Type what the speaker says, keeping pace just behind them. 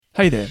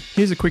Hey there,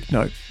 here's a quick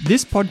note.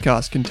 This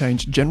podcast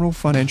contains general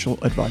financial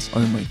advice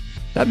only.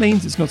 That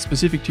means it's not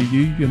specific to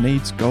you, your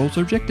needs, goals,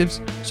 or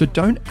objectives, so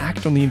don't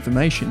act on the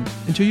information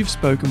until you've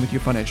spoken with your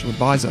financial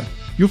advisor.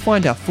 You'll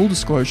find our full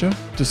disclosure,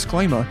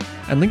 disclaimer,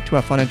 and link to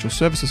our financial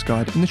services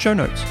guide in the show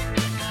notes.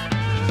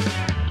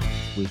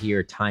 We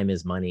hear time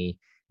is money,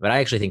 but I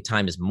actually think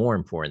time is more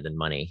important than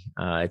money.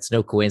 It's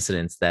no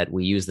coincidence that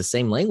we use the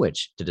same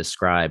language to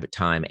describe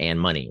time and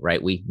money,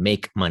 right? We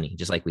make money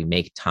just like we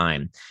make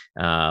time.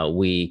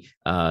 We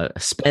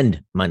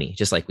spend money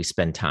just like we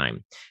spend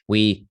time.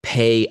 We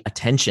pay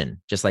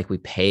attention just like we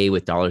pay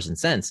with dollars and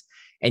cents.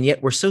 And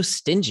yet we're so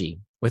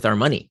stingy with our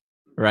money,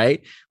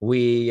 right?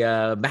 We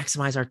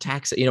maximize our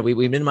taxes.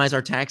 We minimize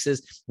our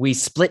taxes. We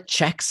split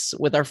checks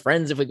with our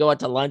friends if we go out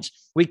to lunch.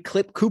 We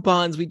clip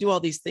coupons. We do all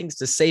these things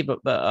to save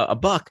a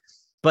buck.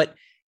 But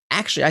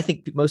actually, I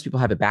think most people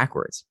have it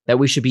backwards, that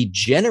we should be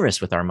generous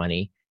with our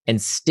money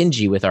and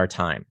stingy with our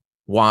time.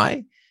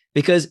 Why?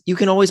 Because you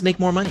can always make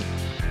more money.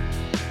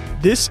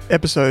 This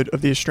episode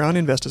of the Australian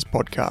Investors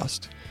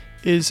Podcast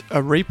is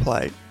a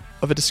replay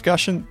of a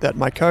discussion that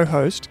my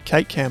co-host,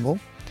 Kate Campbell,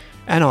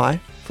 and I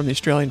from the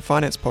Australian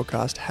Finance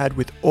Podcast had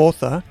with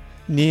author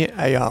Nir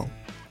Eyal.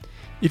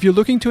 If you're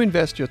looking to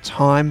invest your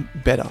time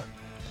better,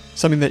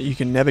 something that you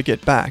can never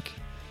get back,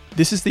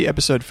 this is the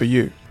episode for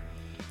you.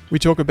 We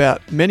talk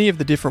about many of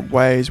the different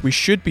ways we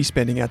should be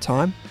spending our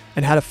time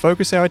and how to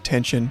focus our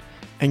attention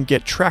and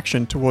get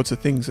traction towards the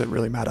things that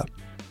really matter.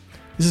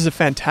 This is a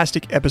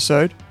fantastic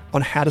episode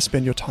on how to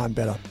spend your time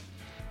better.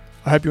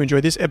 I hope you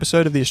enjoy this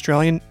episode of the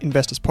Australian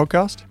Investors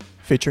Podcast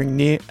featuring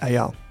Nir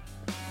Eyal.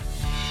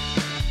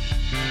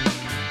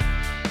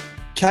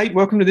 Kate,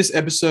 welcome to this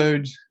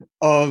episode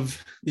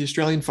of the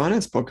Australian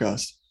Finance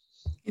Podcast.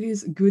 It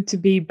is good to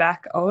be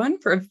back, Owen,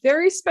 for a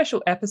very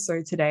special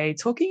episode today,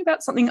 talking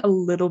about something a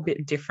little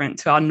bit different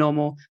to our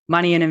normal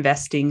money and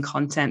investing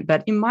content,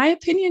 but in my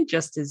opinion,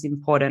 just as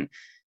important,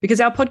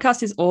 because our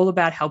podcast is all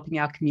about helping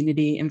our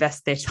community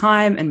invest their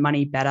time and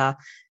money better.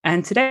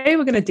 And today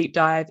we're going to deep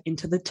dive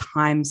into the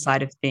time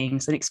side of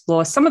things and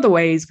explore some of the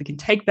ways we can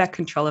take back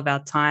control of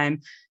our time,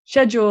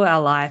 schedule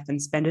our life,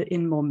 and spend it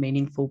in more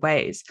meaningful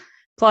ways.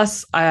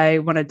 Plus, I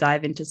want to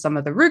dive into some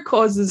of the root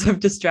causes of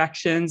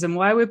distractions and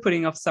why we're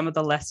putting off some of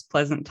the less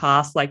pleasant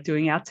tasks like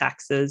doing our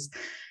taxes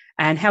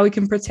and how we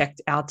can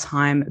protect our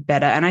time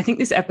better. And I think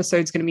this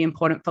episode is going to be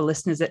important for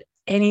listeners at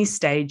any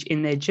stage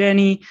in their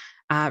journey,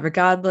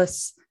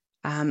 regardless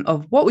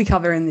of what we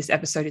cover in this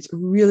episode. It's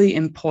really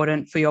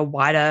important for your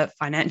wider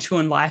financial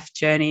and life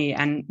journey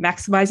and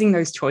maximizing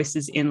those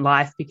choices in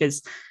life,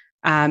 because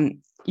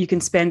you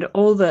can spend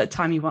all the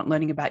time you want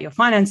learning about your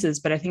finances,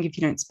 but I think if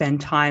you don't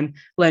spend time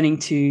learning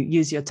to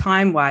use your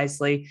time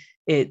wisely,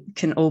 it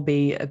can all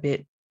be a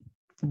bit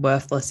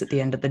worthless at the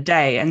end of the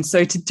day. And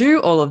so to do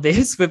all of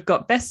this, we've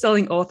got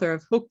best-selling author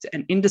of Hooked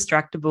and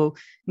Indistractable,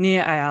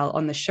 Nir Eyal,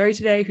 on the show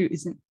today, who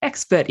is an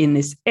expert in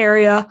this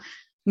area.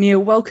 Nir,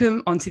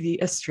 welcome onto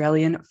the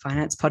Australian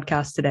Finance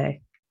Podcast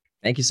today.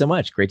 Thank you so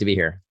much. Great to be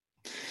here.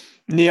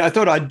 Nir, I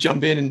thought I'd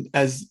jump in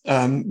as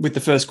with the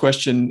first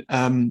question.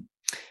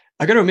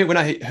 I got to admit, when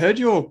I heard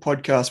your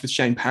podcast with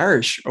Shane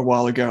Parrish a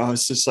while ago, I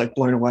was just like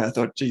blown away. I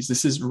thought, geez,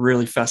 this is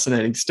really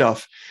fascinating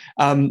stuff.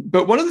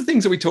 But one of the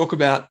things that we talk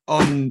about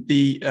on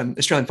the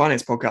Australian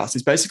Finance Podcast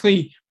is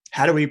basically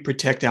how do we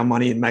protect our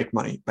money and make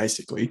money,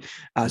 basically.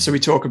 So we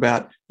talk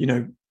about,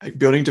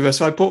 building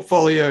diversified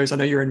portfolios. I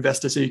know you're an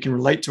investor, so you can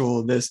relate to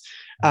all of this.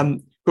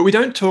 But we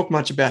don't talk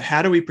much about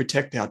how do we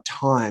protect our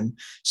time.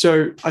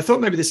 So I thought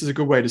maybe this is a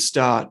good way to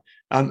start.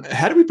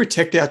 How do we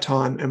protect our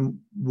time, and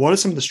what are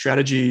some of the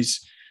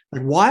strategies?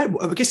 Like why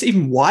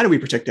do we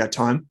protect our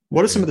time?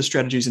 What are some of the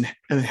strategies, and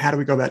how do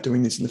we go about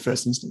doing this in the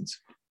first instance?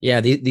 Yeah,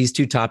 these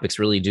two topics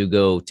really do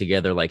go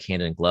together like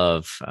hand in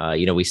glove.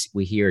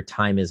 We hear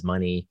time is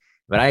money,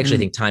 but I actually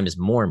think time is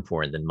more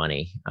important than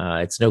money.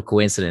 It's no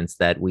coincidence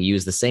that we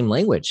use the same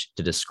language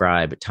to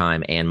describe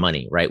time and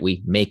money, right?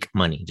 We make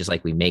money just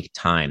like we make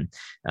time.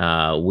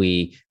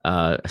 We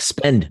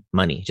spend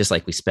money just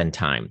like we spend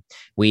time.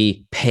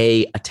 We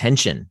pay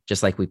attention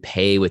just like we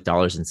pay with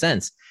dollars and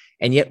cents.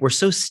 And yet we're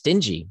so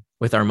stingy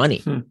with our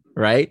money,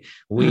 right?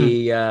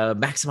 We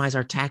maximize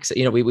our taxes.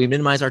 We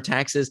minimize our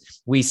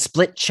taxes. We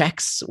split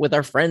checks with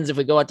our friends if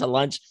we go out to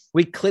lunch.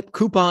 We clip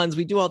coupons.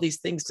 We do all these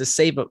things to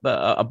save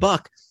a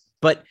buck.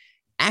 But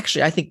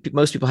actually, I think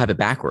most people have it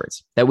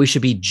backwards, that we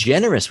should be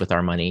generous with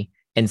our money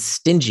and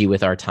stingy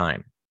with our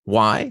time.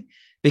 Why?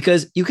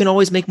 Because you can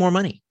always make more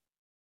money.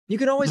 You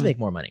can always make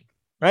more money.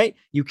 Right?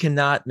 You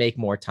cannot make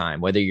more time,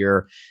 whether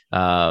you're,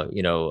 Jeff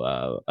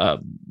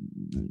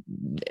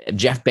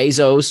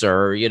Bezos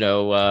or,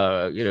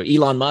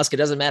 Elon Musk. It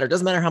doesn't matter. It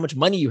doesn't matter how much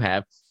money you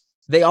have.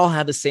 They all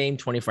have the same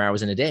 24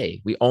 hours in a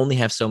day. We only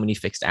have so many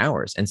fixed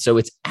hours. And so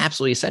it's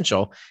absolutely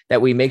essential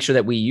that we make sure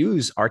that we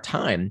use our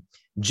time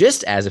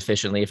just as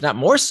efficiently, if not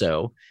more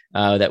so,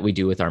 that we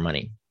do with our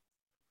money.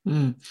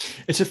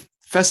 It's a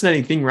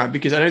fascinating thing, right?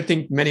 Because I don't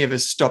think many of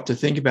us stop to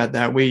think about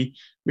that. We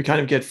kind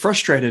of get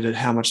frustrated at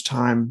how much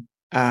time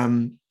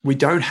we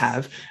don't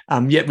have,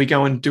 yet we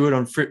go and do it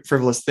on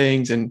frivolous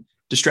things and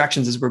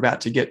distractions, as we're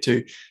about to get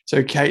to.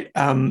 So, Kate,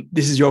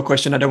 this is your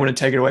question. I don't want to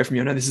take it away from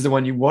you. I know this is the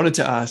one you wanted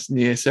to ask,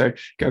 Nir, so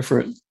go for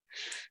it.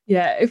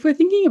 Yeah, if we're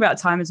thinking about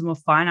time as a more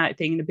finite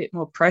thing and a bit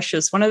more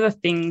precious, one of the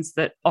things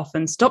that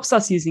often stops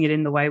us using it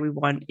in the way we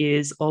want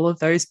is all of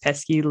those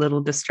pesky little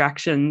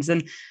distractions.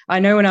 And I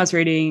know when I was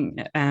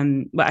reading,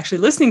 actually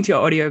listening to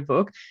your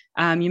audiobook,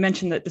 you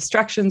mentioned that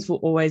distractions will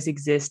always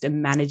exist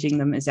and managing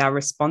them is our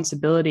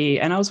responsibility.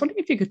 And I was wondering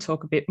if you could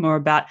talk a bit more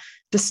about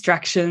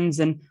distractions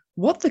and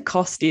what the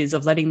cost is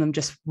of letting them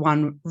just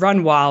run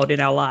wild in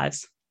our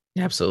lives.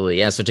 Absolutely.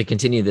 Yeah. So to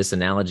continue this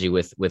analogy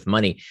with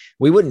money,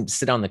 we wouldn't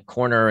sit on the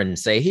corner and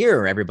say,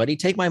 here, everybody,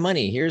 take my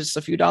money. Here's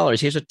a few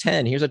dollars. Here's a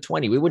 10. Here's a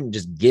 20. We wouldn't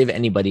just give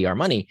anybody our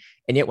money.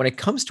 And yet when it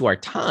comes to our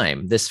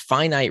time, this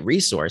finite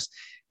resource,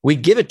 we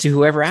give it to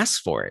whoever asks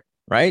for it,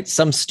 right?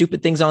 Some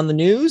stupid things on the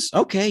news.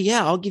 Okay.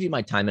 Yeah. I'll give you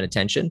my time and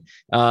attention.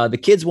 The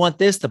kids want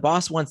this. The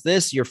boss wants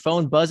this. Your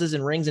phone buzzes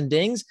and rings and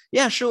dings.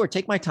 Yeah, sure.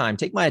 Take my time,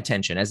 take my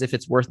attention as if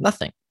it's worth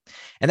nothing.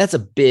 And that's a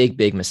big,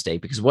 big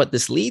mistake, because what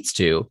this leads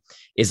to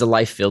is a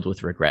life filled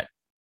with regret.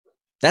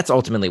 That's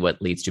ultimately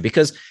what leads to,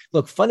 because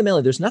look,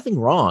 fundamentally, there's nothing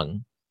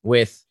wrong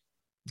with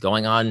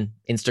going on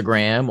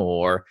Instagram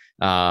or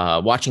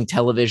watching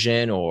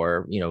television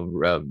or,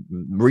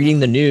 reading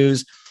the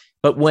news.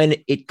 But when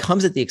it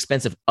comes at the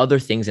expense of other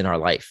things in our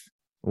life,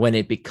 when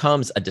it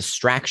becomes a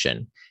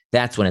distraction,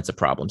 that's when it's a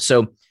problem.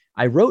 So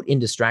I wrote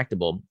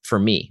Indistractable for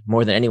me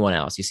more than anyone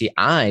else. You see,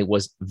 I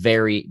was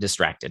very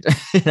distracted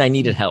and I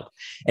needed help.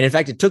 And in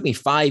fact, it took me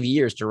 5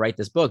 years to write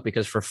this book,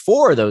 because for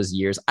 4 of those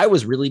years, I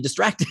was really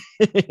distracted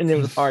and it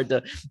was hard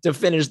to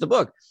finish the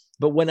book.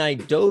 But when I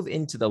dove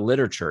into the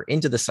literature,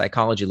 into the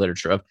psychology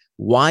literature of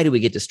why do we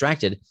get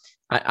distracted,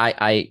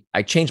 I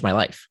changed my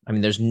life. I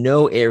mean, there's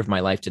no area of my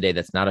life today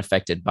that's not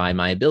affected by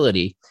my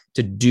ability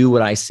to do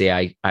what I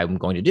say I'm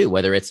going to do,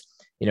 whether it's,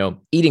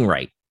 eating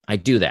right. I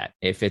do that.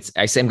 If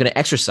I say I'm going to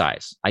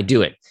exercise, I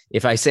do it.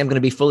 If I say I'm going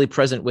to be fully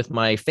present with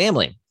my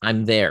family,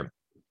 I'm there.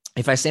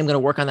 If I say I'm going to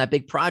work on that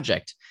big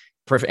project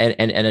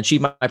and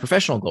achieve my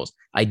professional goals,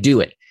 I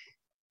do it.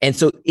 And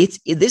so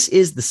this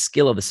is the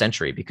skill of the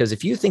century, because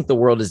if you think the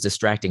world is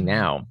distracting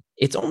now,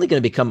 it's only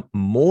going to become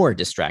more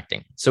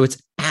distracting. So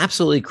it's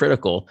absolutely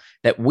critical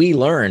that we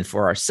learn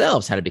for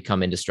ourselves how to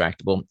become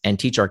indistractable and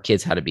teach our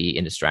kids how to be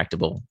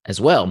indistractable as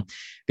well,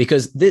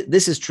 because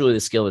this is truly the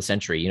skill of the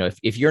century.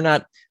 If you're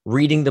not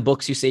reading the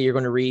books you say you're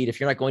going to read, if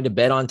you're not going to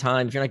bed on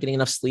time, if you're not getting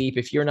enough sleep,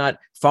 if you're not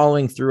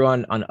following through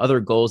on other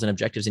goals and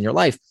objectives in your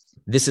life,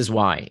 this is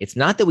why. It's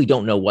not that we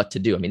don't know what to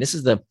do. I mean, this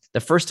is the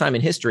first time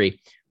in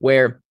history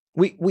where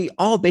we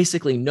all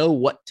basically know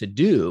what to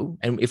do.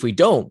 And if we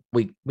don't,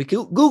 we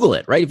Google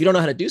it, right? If you don't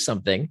know how to do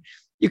something,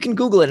 you can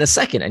Google it in a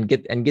second and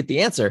get the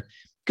answer,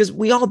 because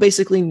we all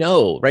basically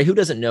know, right? Who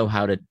doesn't know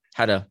how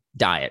to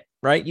diet,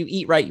 right? You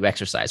eat right, you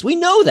exercise. We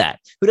know that.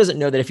 Who doesn't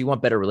know that if you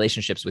want better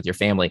relationships with your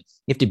family,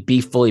 you have to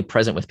be fully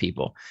present with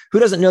people? Who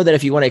doesn't know that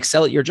if you want to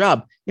excel at your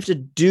job, you have to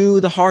do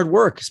the hard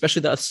work,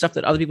 especially the stuff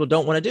that other people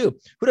don't want to do?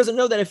 Who doesn't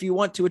know that if you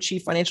want to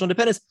achieve financial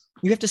independence,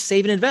 you have to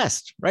save and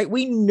invest, right?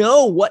 We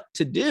know what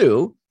to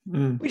do.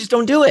 We just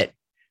don't do it.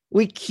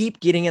 We keep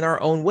getting in our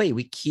own way.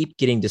 We keep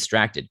getting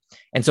distracted.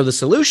 And so the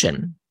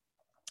solution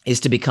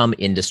is to become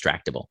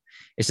indistractable,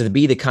 is to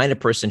be the kind of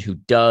person who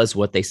does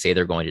what they say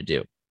they're going to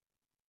do.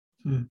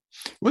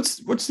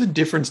 What's the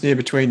difference there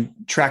between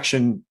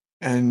traction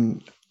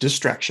and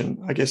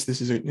distraction? I guess this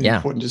is an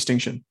important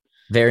distinction.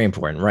 Very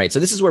important, right? So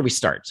this is where we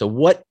start. So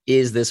what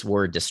is this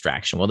word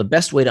distraction? Well, the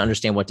best way to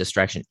understand what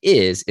distraction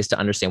is to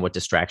understand what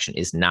distraction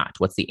is not.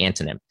 What's the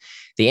antonym?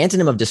 The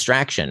antonym of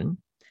distraction,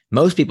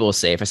 most people will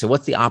say, if I say,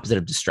 what's the opposite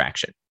of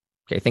distraction?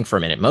 Okay, think for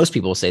a minute. Most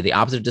people will say the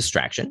opposite of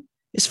distraction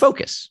is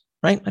focus,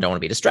 right? I don't want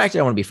to be distracted.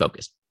 I want to be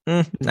focused.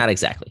 Not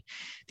exactly.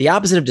 The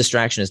opposite of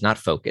distraction is not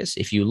focus.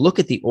 If you look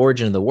at the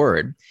origin of the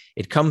word,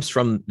 it comes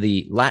from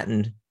the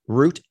Latin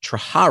root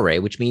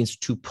trahare, which means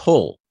to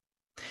pull.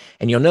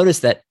 And you'll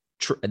notice that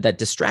that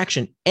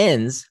distraction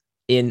ends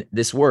in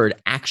this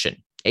word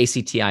action,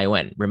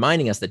 A-C-T-I-O-N,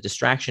 reminding us that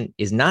distraction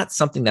is not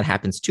something that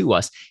happens to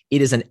us.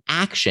 It is an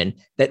action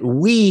that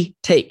we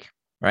take.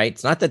 Right?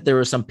 It's not that there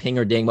was some ping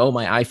or ding. Oh,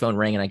 my iPhone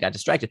rang and I got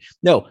distracted.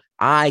 No,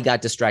 I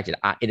got distracted.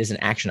 It is an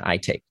action I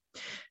take.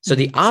 So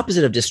the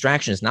opposite of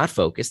distraction is not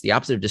focus. The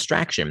opposite of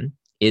distraction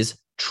is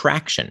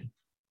traction.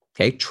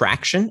 Okay.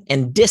 Traction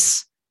and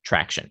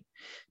distraction.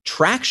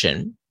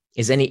 Traction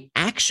is any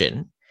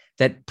action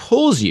that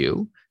pulls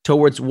you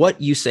towards what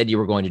you said you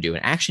were going to do.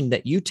 An action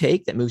that you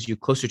take that moves you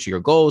closer to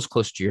your goals,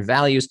 closer to your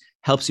values,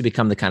 helps you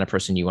become the kind of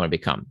person you want to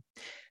become.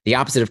 The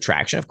opposite of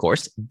traction, of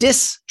course,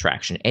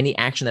 distraction, any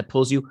action that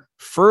pulls you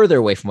further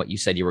away from what you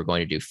said you were going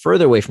to do,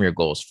 further away from your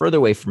goals, further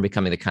away from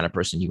becoming the kind of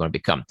person you want to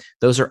become.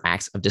 Those are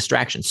acts of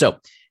distraction. So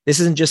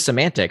this isn't just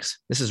semantics.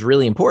 This is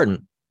really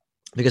important,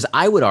 because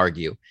I would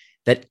argue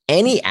that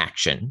any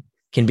action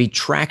can be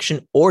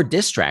traction or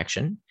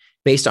distraction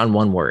based on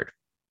one word.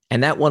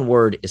 And that one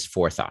word is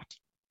forethought.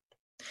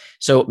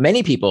 So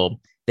many people,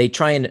 they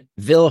try and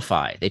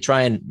vilify, they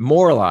try and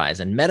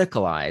moralize and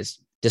medicalize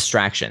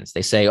distractions.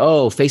 They say,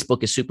 oh,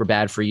 Facebook is super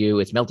bad for you.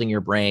 It's melting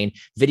your brain.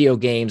 Video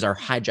games are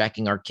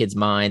hijacking our kids'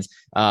 minds.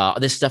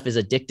 This stuff is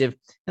addictive.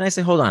 And I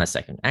say, hold on a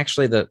second.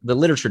 Actually, the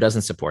literature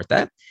doesn't support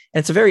that. And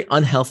it's a very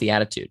unhealthy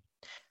attitude.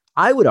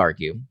 I would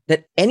argue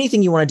that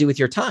anything you want to do with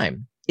your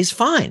time is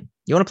fine.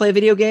 You want to play a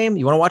video game?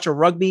 You want to watch a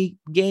rugby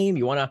game?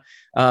 You want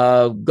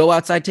to go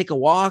outside, take a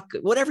walk?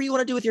 Whatever you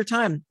want to do with your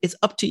time, it's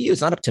up to you.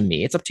 It's not up to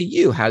me. It's up to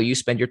you how you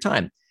spend your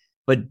time.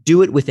 But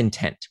do it with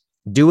intent.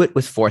 Do it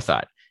with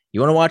forethought. You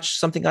want to watch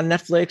something on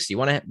Netflix? You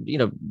want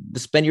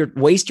to,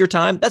 waste your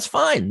time? That's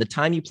fine. The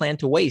time you plan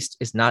to waste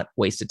is not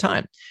wasted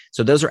time.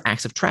 So those are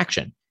acts of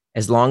traction,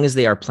 as long as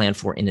they are planned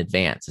for in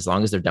advance, as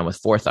long as they're done with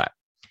forethought.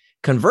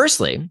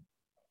 Conversely,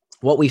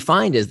 what we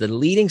find is the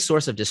leading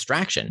source of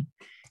distraction.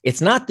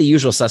 It's not the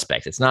usual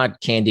suspects. It's not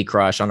Candy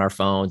Crush on our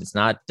phones. It's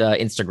not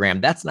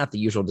Instagram. That's not the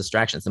usual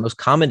distractions. The most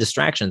common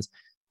distractions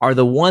are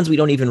the ones we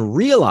don't even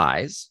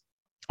realize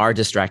are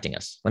distracting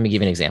us. Let me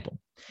give you an example.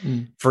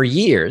 For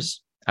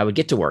years, I would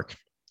get to work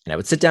and I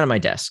would sit down at my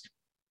desk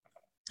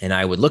and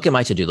I would look at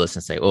my to-do list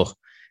and say, oh,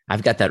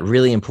 I've got that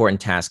really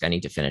important task I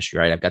need to finish,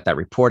 right? I've got that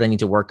report I need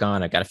to work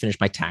on. I've got to finish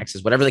my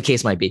taxes, whatever the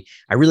case might be.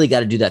 I really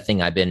got to do that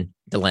thing I've been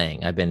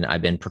delaying. I've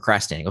been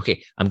procrastinating.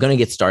 Okay, I'm going to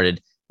get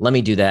started. Let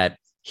me do that.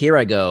 Here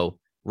I go.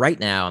 Right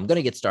now, I'm going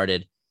to get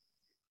started.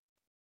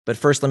 But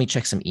first, let me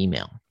check some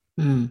email,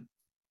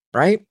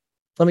 right?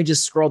 Let me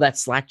just scroll that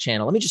Slack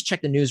channel. Let me just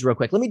check the news real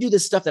quick. Let me do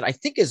this stuff that I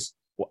think is,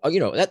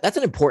 that's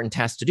an important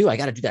task to do. I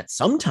got to do that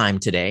sometime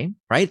today,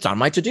 right? It's on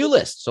my to-do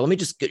list. So let me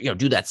just,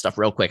 do that stuff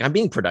real quick. I'm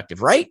being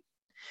productive, right?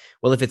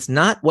 Well, if it's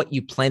not what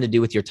you plan to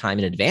do with your time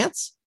in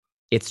advance,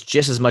 it's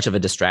just as much of a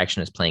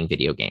distraction as playing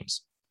video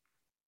games.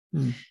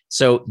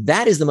 So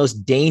that is the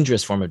most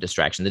dangerous form of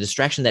distraction, the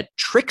distraction that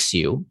tricks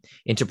you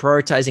into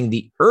prioritizing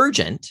the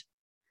urgent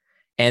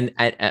and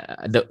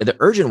the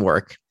urgent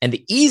work and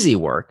the easy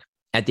work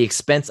at the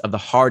expense of the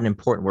hard and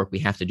important work we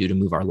have to do to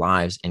move our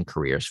lives and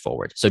careers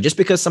forward. So just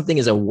because something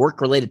is a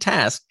work-related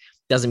task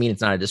doesn't mean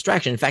it's not a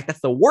distraction. In fact,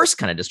 that's the worst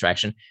kind of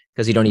distraction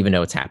because you don't even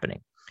know it's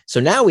happening. So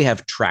now we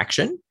have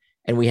traction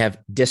and we have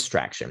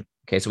distraction.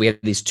 Okay, so we have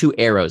these two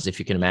arrows, if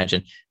you can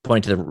imagine,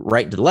 pointing to the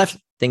right and to the left,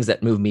 things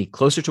that move me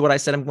closer to what I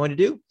said I'm going to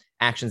do,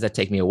 actions that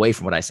take me away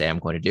from what I say I'm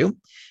going to do.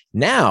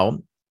 Now,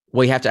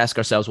 we have to ask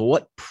ourselves, well,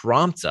 what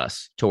prompts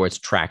us towards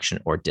traction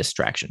or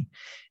distraction?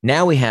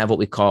 Now we have what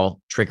we call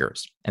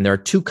triggers, and there are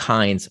two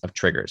kinds of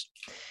triggers.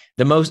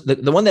 The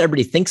one that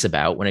everybody thinks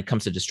about when it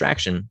comes to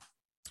distraction,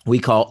 we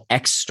call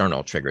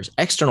external triggers.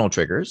 External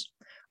triggers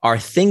are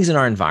things in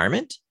our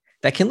environment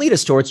that can lead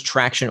us towards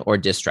traction or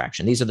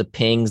distraction. These are the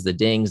pings, the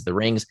dings, the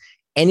rings,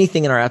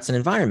 anything in our outside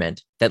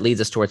environment that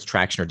leads us towards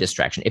traction or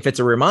distraction. If it's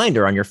a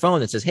reminder on your phone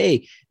that says,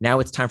 hey, now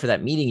it's time for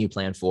that meeting you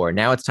planned for.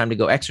 Now it's time to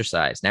go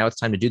exercise. Now it's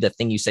time to do that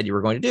thing you said you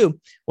were going to do.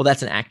 Well,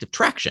 that's an act of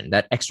traction.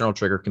 That external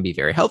trigger can be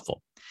very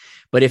helpful.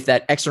 But if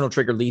that external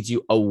trigger leads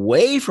you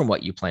away from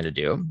what you plan to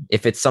do,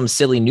 if it's some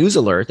silly news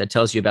alert that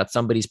tells you about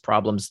somebody's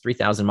problems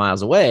 3,000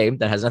 miles away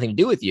that has nothing to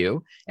do with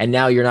you, and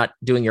now you're not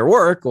doing your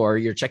work or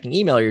you're checking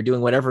email or you're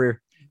doing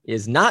whatever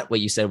is not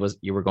what you said was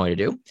you were going to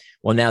do,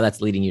 well, now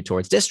that's leading you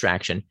towards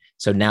distraction.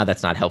 So now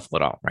that's not helpful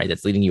at all, right?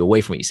 That's leading you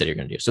away from what you said you're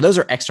going to do. So those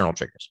are external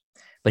triggers.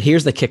 But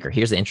here's the kicker.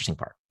 Here's the interesting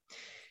part.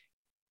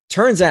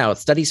 Turns out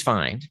studies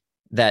find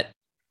that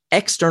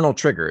external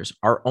triggers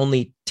are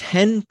only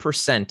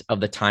 10%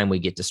 of the time we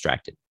get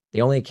distracted.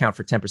 They only account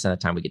for 10% of the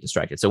time we get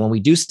distracted. So when we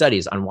do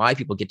studies on why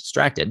people get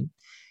distracted,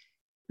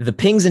 the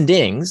pings and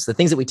dings, the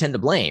things that we tend to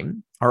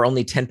blame, are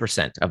only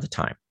 10% of the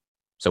time.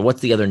 So what's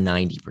the other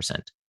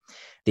 90%?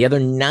 The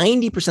other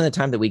 90% of the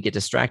time that we get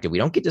distracted, we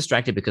don't get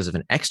distracted because of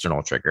an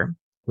external trigger.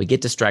 We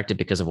get distracted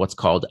because of what's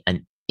called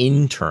an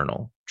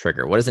internal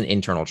trigger. What is an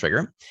internal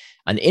trigger?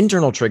 An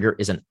internal trigger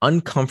is an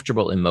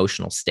uncomfortable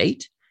emotional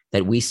state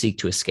that we seek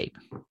to escape.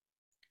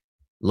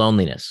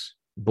 Loneliness,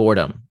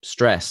 boredom,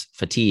 stress,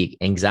 fatigue,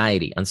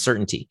 anxiety,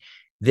 uncertainty.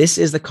 This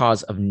is the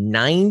cause of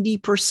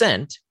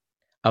 90%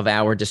 of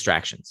our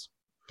distractions.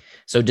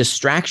 So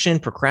distraction,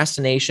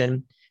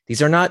 procrastination,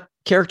 these are not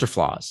character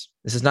flaws.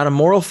 This is not a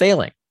moral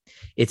failing.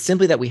 It's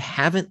simply that we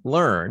haven't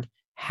learned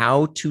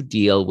how to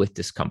deal with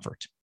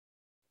discomfort.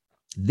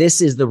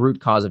 This is the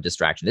root cause of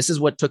distraction. This is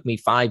what took me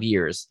 5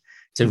 years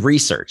to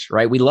research,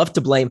 right? We love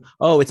to blame,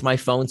 oh, it's my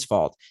phone's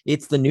fault.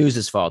 It's the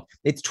news's fault.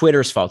 It's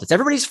Twitter's fault. It's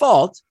everybody's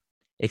fault,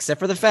 except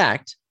for the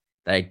fact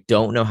that I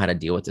don't know how to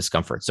deal with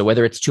discomfort. So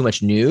whether it's too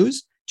much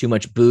news, too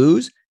much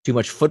booze, too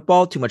much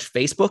football, too much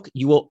Facebook,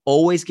 you will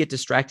always get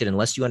distracted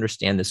unless you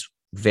understand this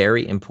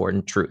very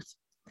important truth.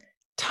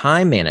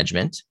 Time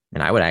management,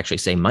 and I would actually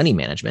say money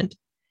management,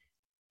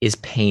 is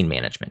pain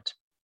management.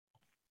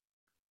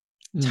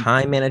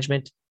 Time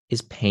management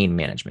is pain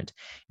management.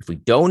 If we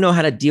don't know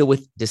how to deal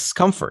with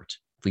discomfort,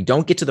 if we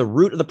don't get to the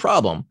root of the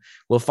problem,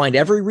 we'll find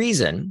every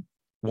reason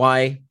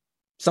why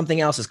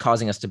something else is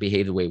causing us to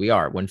behave the way we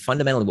are. When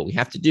fundamentally what we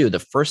have to do, the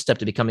first step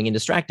to becoming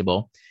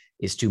indistractable,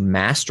 is to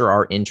master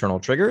our internal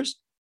triggers,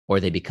 or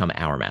they become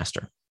our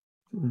master.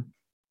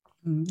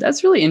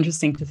 That's really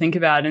interesting to think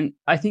about. And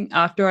I think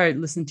after I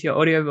listened to your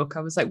audiobook,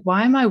 I was like,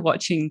 why am I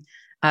watching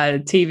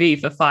TV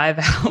for 5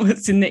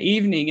 hours in the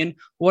evening, and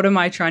what am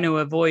I trying to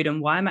avoid,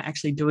 and why am I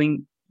actually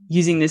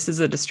using this as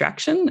a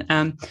distraction?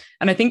 And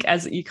I think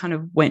as you kind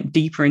of went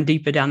deeper and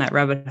deeper down that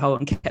rabbit hole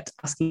and kept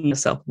asking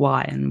yourself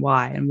why and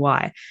why and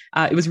why,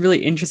 it was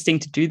really interesting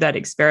to do that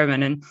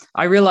experiment. And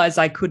I realized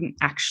I couldn't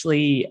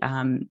actually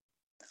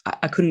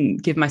I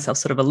couldn't give myself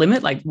sort of a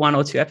limit, like 1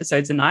 or 2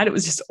 episodes a night. It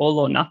was just all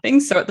or nothing.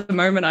 So at the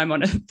moment I'm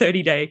on a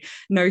 30-day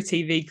no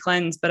TV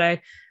cleanse, but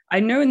I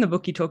know in the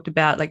book you talked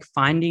about like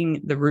finding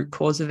the root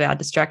cause of our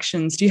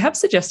distractions. Do you have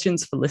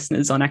suggestions for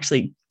listeners on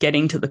actually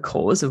getting to the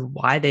cause of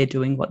why they're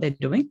doing what they're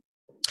doing?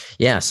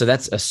 Yeah, so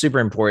that's a super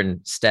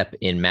important step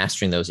in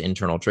mastering those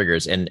internal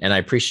triggers, and I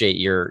appreciate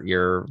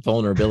your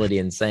vulnerability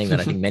in saying that.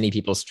 I think many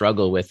people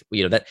struggle with,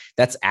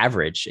 that's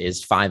average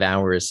is 5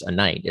 hours a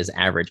night is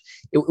average,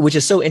 which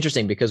is so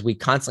interesting because we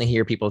constantly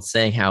hear people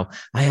saying how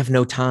I have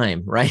no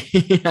time, right?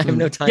 I have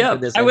no time for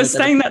this. I was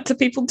saying that to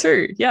people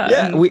too.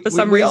 Yeah, for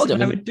some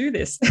reason I would do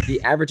this.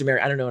 The average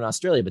American, I don't know in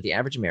Australia, but the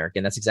average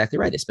American, that's exactly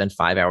right. They spend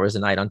 5 hours a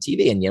night on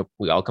TV, and yet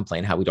we all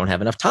complain how we don't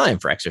have enough time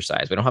for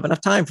exercise. We don't have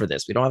enough time for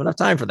this. We don't have enough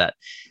time for that.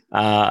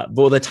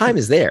 Well, the time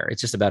is there.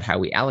 It's just about how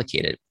we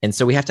allocate it. And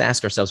so we have to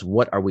ask ourselves,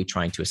 what are we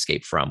trying to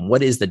escape from?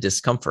 What is the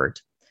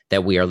discomfort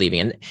that we are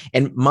leaving?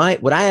 And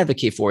what I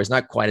advocate for is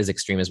not quite as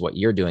extreme as what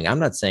you're doing. I'm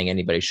not saying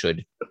anybody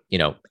should,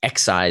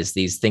 excise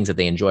these things that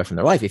they enjoy from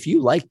their life. If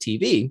you like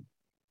TV,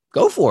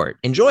 go for it,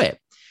 enjoy it,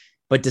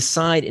 but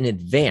decide in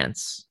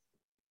advance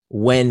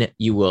when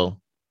you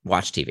will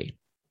watch TV,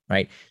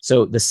 right?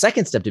 So the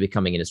second step to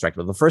becoming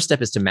indistractable, the first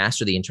step is to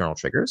master the internal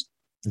triggers.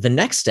 The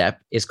next step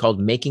is called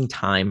making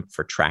time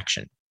for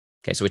traction.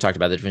 Okay, so we talked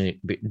about the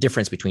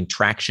difference between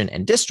traction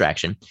and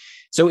distraction.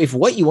 So if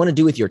what you want to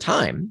do with your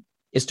time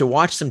is to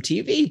watch some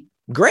TV,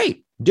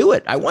 great, do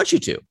it. I want you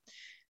to.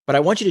 But I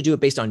want you to do it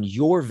based on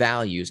your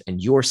values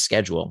and your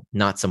schedule,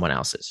 not someone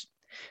else's.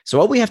 So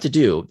what we have to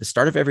do at the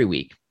start of every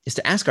week is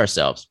to ask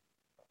ourselves,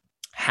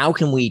 how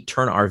can we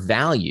turn our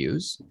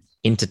values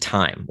into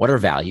time? What are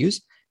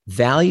values?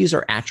 Values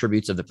are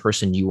attributes of the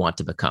person you want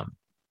to become.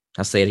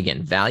 I'll say it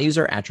again. Values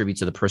are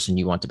attributes of the person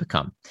you want to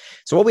become.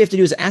 So what we have to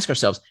do is ask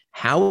ourselves,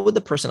 how would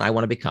the person I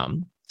want to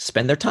become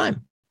spend their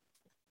time?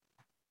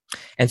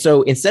 And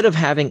so instead of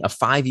having a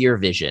 5-year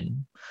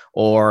vision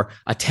or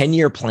a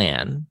 10-year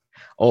plan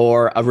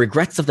or a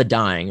regrets of the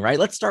dying, right?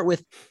 Let's start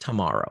with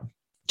tomorrow,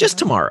 just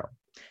tomorrow.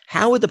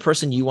 How would the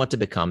person you want to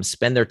become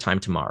spend their time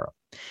tomorrow?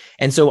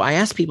 And so I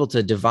ask people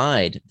to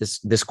divide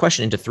this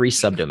question into 3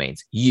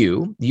 subdomains.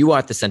 You are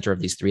at the center of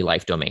these 3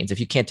 life domains. If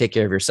you can't take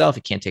care of yourself,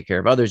 you can't take care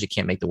of others, you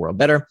can't make the world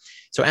better.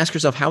 So ask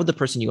yourself, how would the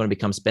person you want to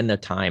become spend their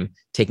time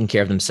taking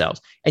care of themselves?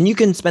 And you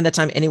can spend that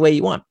time any way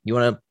you want. You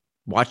want to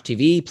watch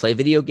TV, play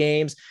video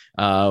games,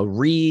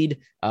 read,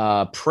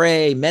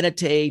 pray,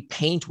 meditate,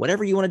 paint,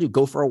 whatever you want to do,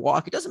 go for a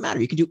walk. It doesn't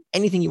matter. You can do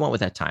anything you want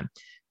with that time,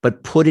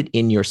 but put it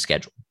in your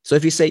schedule. So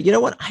if you say, you know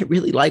what, I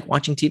really like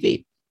watching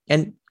TV,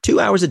 and 2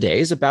 hours a day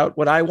is about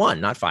what I want,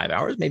 not 5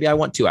 hours. Maybe I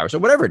want 2 hours or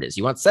whatever it is.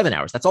 You want 7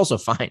 hours. That's also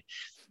fine.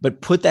 But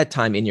put that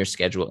time in your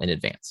schedule in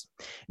advance.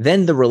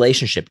 Then the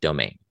relationship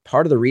domain.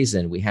 Part of the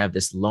reason we have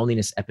this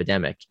loneliness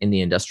epidemic in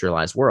the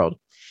industrialized world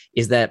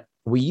is that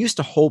we used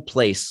to hold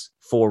place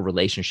for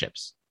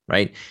relationships,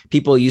 right?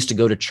 People used to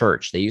go to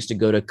church. They used to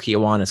go to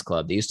Kiwanis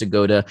Club. They used to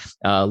go to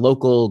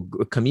local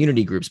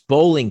community groups,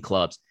 bowling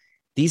clubs.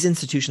 These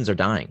institutions are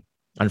dying,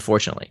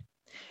 unfortunately.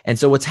 And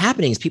so what's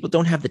happening is people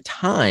don't have the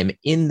time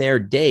in their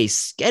day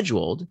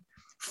scheduled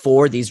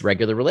for these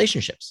regular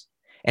relationships.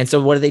 And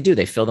so what do?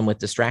 They fill them with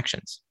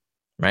distractions,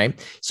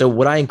 right? So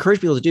what I encourage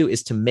people to do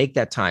is to make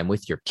that time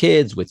with your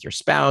kids, with your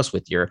spouse,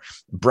 with your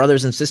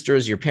brothers and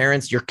sisters, your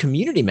parents, your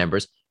community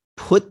members.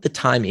 Put the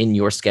time in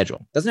your schedule.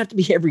 It doesn't have to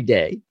be every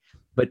day,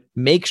 but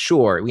make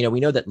sure, we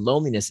know that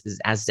loneliness is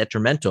as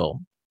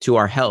detrimental to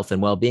our health and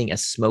well-being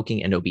as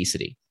smoking and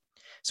obesity.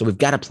 So we've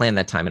got to plan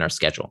that time in our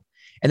schedule.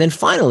 And then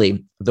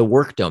finally, the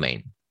work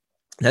domain.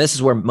 Now, this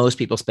is where most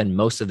people spend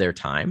most of their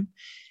time.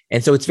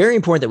 And so it's very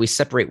important that we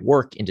separate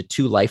work into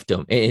two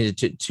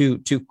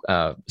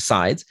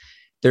sides.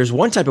 There's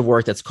one type of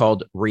work that's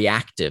called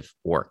reactive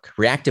work.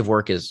 Reactive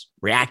work is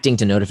reacting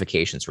to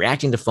notifications,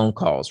 reacting to phone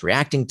calls,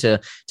 reacting to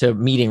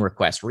meeting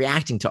requests,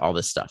 reacting to all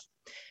this stuff.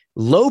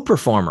 Low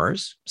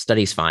performers,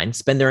 studies find,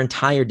 spend their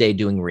entire day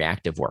doing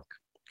reactive work,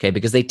 okay,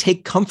 because they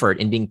take comfort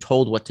in being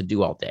told what to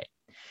do all day.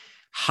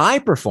 High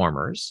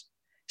performers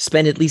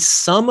spend at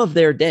least some of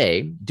their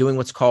day doing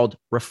what's called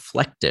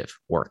reflective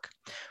work.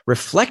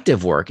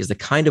 Reflective work is the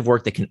kind of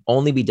work that can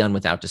only be done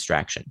without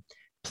distraction.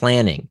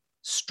 Planning,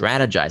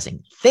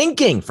 strategizing,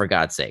 thinking, for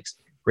God's sakes,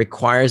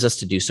 requires us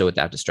to do so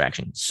without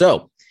distraction.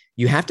 So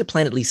you have to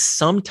plan at least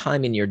some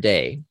time in your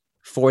day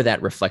for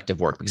that reflective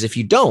work, because if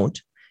you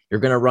don't, you're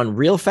going to run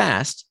real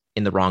fast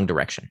in the wrong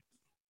direction.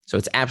 So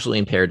it's absolutely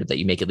imperative that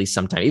you make at least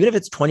some time, even if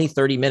it's 20,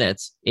 30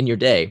 minutes in your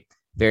day.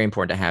 Very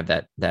important to have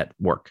that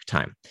work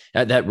time,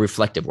 that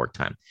reflective work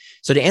time.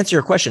 So to answer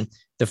your question,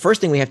 the first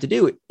thing we have to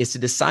do is to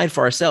decide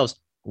for ourselves,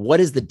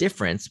 what is the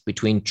difference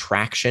between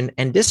traction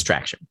and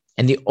distraction?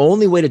 And the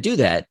only way to do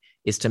that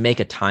is to make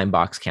a time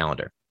box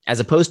calendar. as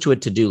opposed to a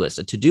to-do list.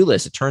 A to-do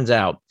list, it turns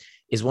out,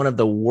 is one of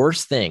the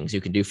worst things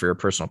you can do for your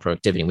personal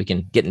productivity. And we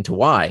can get into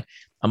why.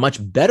 A much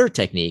better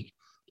technique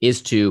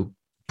is to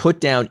put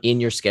down in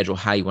your schedule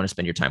how you want to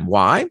spend your time.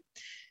 Why?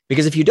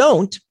 Because if you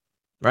don't,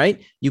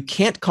 right, you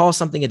can't call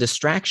something a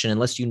distraction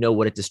unless you know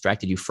what it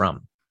distracted you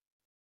from.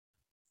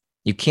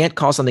 You can't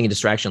call something a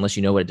distraction unless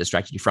you know what it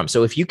distracted you from.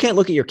 So if you can't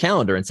look at your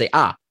calendar and say,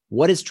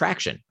 what is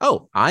traction?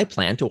 Oh, I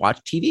plan to watch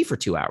TV for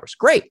 2 hours.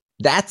 Great.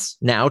 That's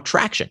now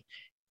traction.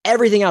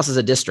 Everything else is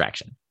a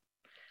distraction.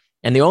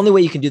 And the only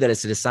way you can do that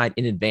is to decide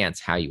in advance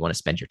how you want to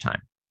spend your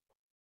time.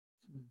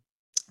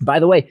 By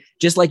the way,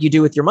 just like you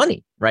do with your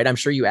money, right? I'm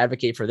sure you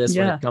advocate for this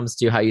when it comes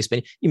to how you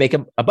spend. You make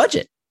a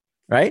budget,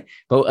 right?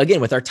 But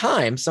again, with our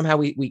time, somehow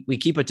we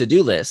keep a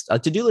to-do list. A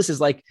to-do list is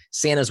like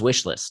Santa's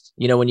wish list.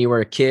 You know, when you were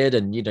a kid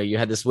and, you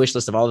had this wish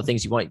list of all the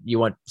things you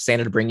want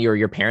Santa to bring you or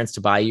your parents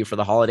to buy you for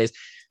the holidays.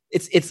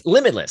 It's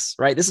limitless,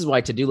 right? This is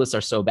why to-do lists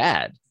are so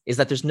bad, is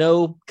that there's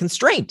no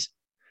constraint,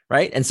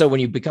 right? And so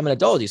when you become an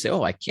adult, you say,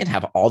 I can't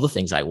have all the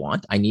things I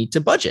want. I need to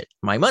budget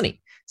my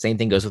money. Same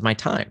thing goes with my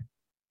time.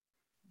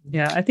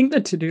 Yeah, I think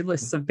the to-do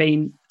lists have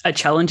been a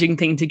challenging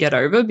thing to get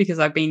over because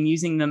I've been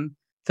using them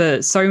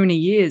for so many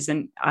years.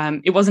 And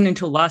it wasn't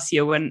until last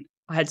year when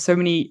I had so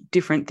many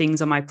different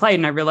things on my plate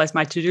and I realized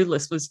my to-do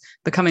list was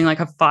becoming like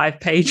a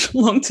 5-page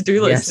long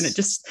to-do list. Yes.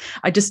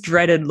 And I just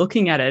dreaded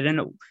looking at it.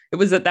 And it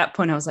was at that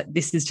point I was like,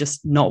 this is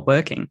just not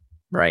working.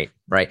 Right.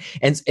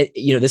 And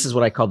this is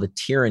what I call the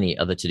tyranny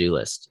of the to-do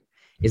list,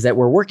 is that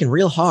we're working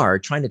real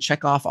hard trying to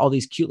check off all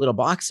these cute little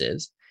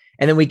boxes.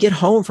 And then we get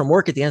home from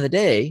work at the end of the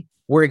day,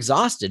 we're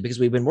exhausted because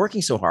we've been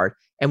working so hard,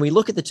 and we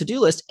look at the to-do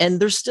list and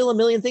there's still a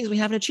million things we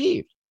haven't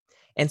achieved.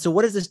 And so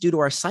what does this do to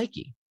our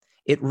psyche?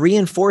 It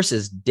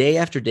reinforces day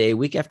after day,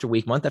 week after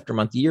week, month after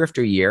month, year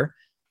after year.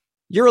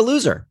 You're a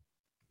loser.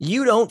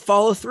 You don't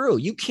follow through.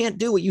 You can't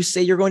do what you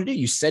say you're going to do.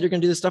 You said you're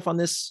going to do this stuff on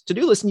this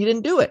to-do list and you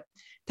didn't do it.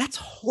 That's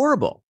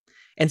horrible.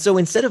 And so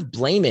instead of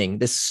blaming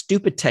this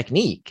stupid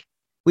technique,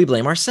 we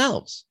blame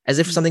ourselves as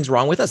if something's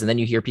wrong with us. And then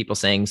you hear people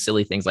saying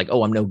silly things like,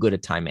 I'm no good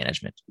at time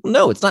management. Well,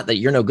 no, it's not that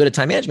you're no good at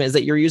time management. It's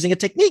that you're using a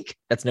technique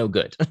that's no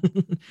good.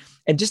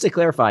 And just to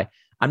clarify,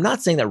 I'm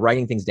not saying that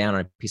writing things down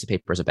on a piece of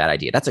paper is a bad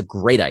idea. That's a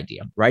great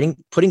idea.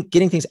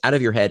 Getting things out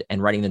of your head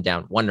and writing them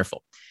down.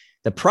 Wonderful.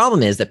 The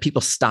problem is that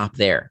people stop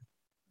there.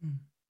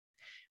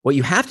 What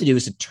you have to do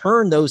is to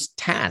turn those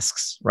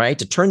tasks, right?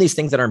 To turn these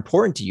things that are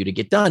important to you to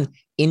get done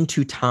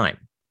into time.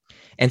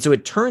 And so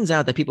it turns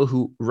out that people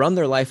who run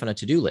their life on a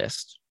to-do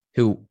list,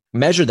 who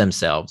measure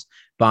themselves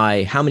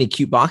by how many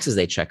cute boxes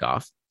they check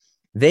off,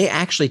 they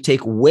actually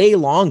take way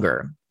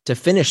longer to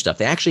finish stuff.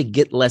 They actually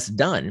get less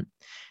done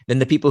than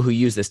the people who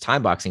use this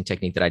time boxing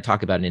technique that I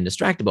talk about in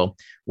Indistractable,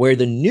 where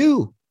the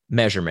new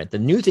measurement, the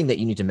new thing that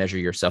you need to measure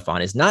yourself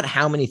on is not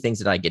how many things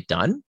did I get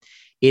done.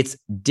 It's,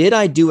 did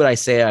I do what I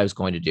say I was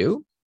going to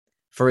do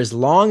for as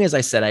long as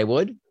I said I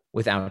would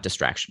without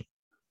distraction?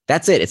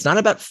 That's it. It's not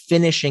about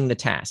finishing the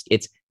task.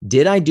 It's,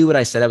 did I do what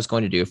I said I was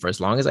going to do for as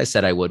long as I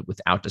said I would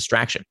without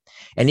distraction?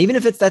 And even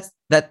if that's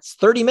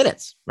 30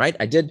 minutes, right?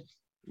 I did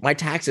my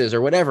taxes or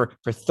whatever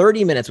for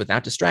 30 minutes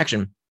without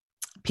distraction.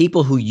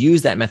 People who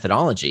use that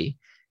methodology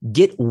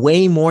get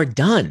way more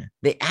done.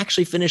 They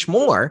actually finish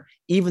more,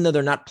 even though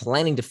they're not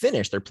planning to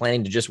finish. They're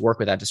planning to just work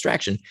without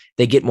distraction.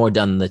 They get more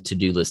done than the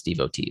to-do list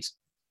devotees.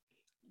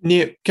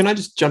 Nir, can I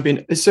just jump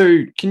in?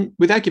 So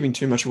without giving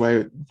too much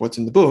away what's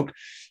in the book,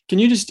 can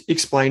you just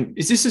explain,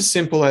 is this as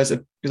simple as,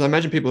 because I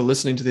imagine people are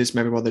listening to this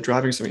maybe while they're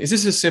driving something, is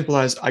this as simple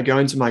as I go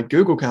into my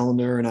Google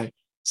Calendar and I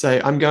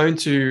say, I'm going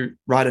to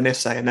write an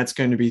essay and that's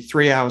going to be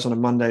 3 hours on a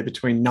Monday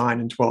between 9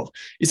 and 12.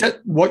 Is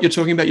that what you're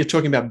talking about? You're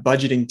talking about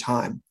budgeting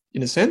time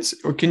in a sense,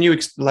 or can you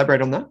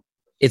elaborate on that?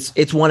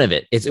 It's one of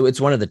it. It's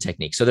one of the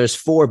techniques. So there's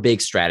 4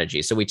 big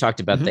strategies. So we talked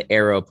about the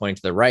arrow pointing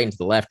to the right and to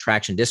the left,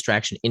 traction,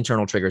 distraction,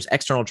 internal triggers,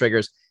 external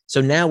triggers.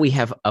 So now we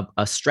have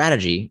a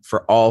strategy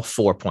for all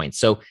 4 points.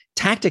 So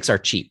tactics are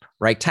cheap,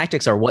 right?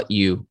 Tactics are what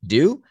you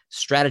do.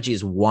 Strategy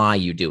is why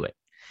you do it.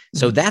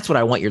 So that's what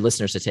I want your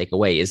listeners to take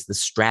away is the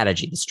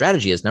strategy. The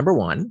strategy is, number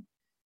 1,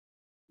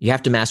 you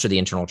have to master the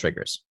internal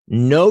triggers.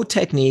 No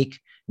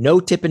technique, no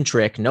tip and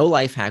trick, no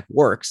life hack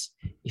works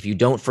if you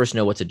don't first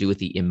know what to do with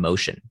the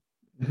emotion.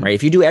 Right?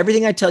 If you do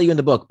everything I tell you in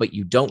the book, but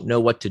you don't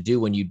know what to do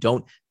when you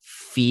don't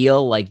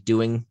feel like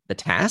doing the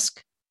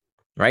task,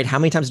 right? How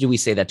many times do we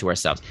say that to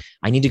ourselves?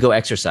 I need to go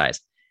exercise.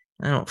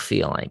 I don't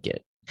feel like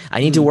it. I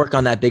need to work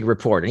on that big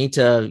report. I need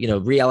to,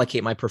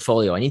 reallocate my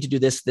portfolio. I need to do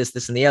this,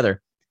 and the other,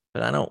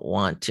 but I don't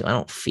want to. I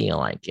don't feel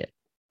like it.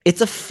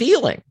 It's a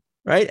feeling,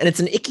 right? And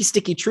it's an icky,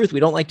 sticky truth we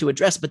don't like to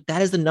address, but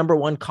that is the number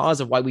 1 cause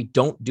of why we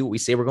don't do what we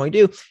say we're going to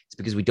do. It's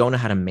because we don't know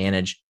how to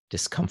manage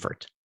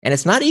discomfort. And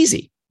it's not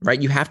easy. Right?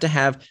 You have to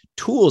have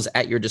tools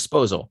at your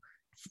disposal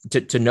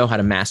to know how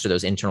to master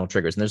those internal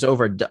triggers. And there's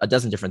over a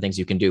dozen different things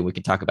you can do. We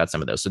can talk about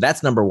some of those. So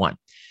that's number 1.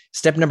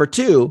 Step number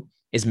 2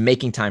 is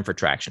making time for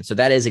traction. So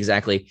that is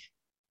exactly,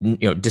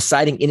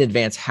 deciding in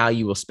advance how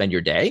you will spend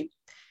your day.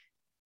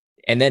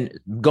 And then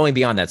going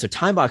beyond that, so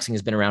time boxing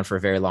has been around for a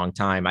very long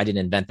time. I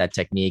didn't invent that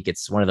technique.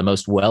 It's one of the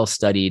most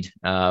well-studied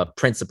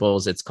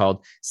principles. It's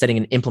called setting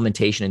an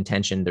implementation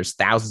intention. There's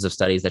thousands of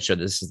studies that show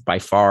this is by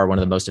far one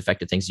of the most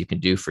effective things you can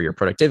do for your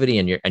productivity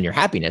and your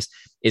happiness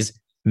is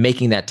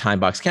making that time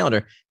box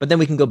calendar. But then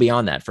we can go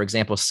beyond that. For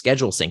example,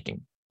 schedule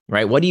syncing,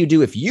 right? What do you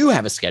do if you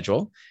have a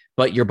schedule,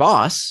 but your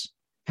boss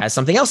has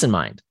something else in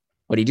mind?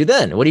 What do you do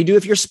then? What do you do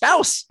if your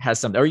spouse has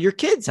something or your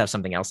kids have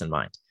something else in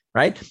mind?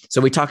 Right?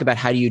 So we talk about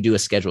how do you do a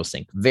schedule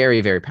sync? Very,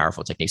 very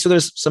powerful technique. So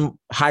there's some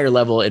higher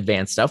level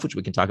advanced stuff, which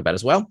we can talk about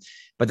as well,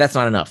 but that's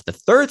not enough. The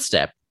third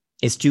step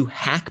is to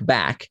hack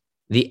back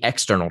the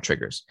external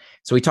triggers.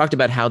 So we talked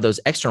about how those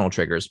external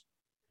triggers,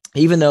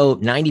 even though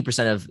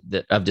 90%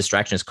 of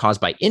distraction is caused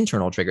by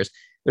internal triggers,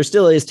 there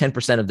still is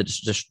 10% of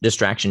the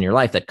distraction in your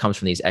life that comes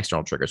from these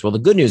external triggers. Well, the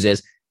good news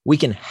is we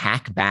can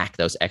hack back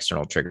those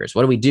external triggers.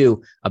 What do we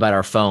do about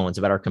our phones,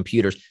 about our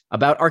computers,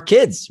 about our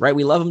kids, right?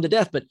 We love them to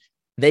death, but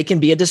they can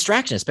be a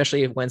distraction,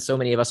 especially when so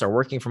many of us are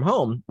working from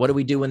home. What do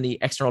we do when the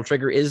external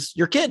trigger is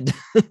your kid?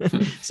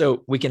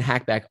 So we can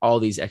hack back all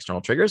these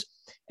external triggers.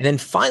 And then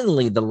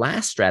finally, the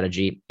last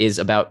strategy is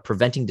about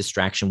preventing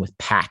distraction with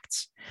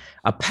pacts.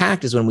 A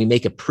pact is when we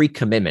make a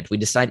pre-commitment. We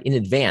decide in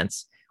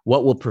advance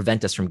what will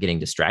prevent us from getting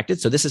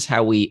distracted. So this is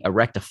how we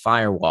erect a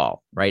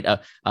firewall, right?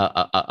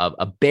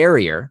 A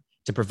barrier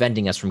to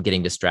preventing us from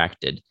getting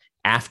distracted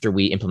after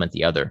we implement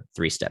the other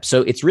 3 steps.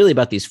 So it's really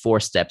about these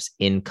 4 steps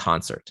in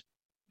concert.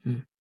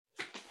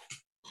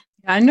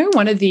 I know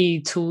one of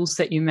the tools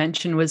that you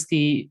mentioned was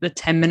the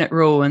 10-minute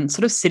rule and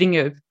sort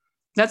of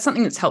that's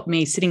something that's helped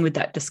me sitting with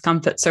that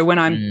discomfort. So when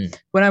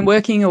I'm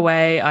working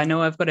away, I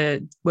know I've got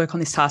to work on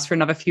this task for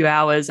another few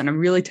hours and I'm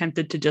really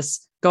tempted to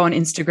just go on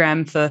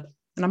Instagram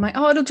and I'm like,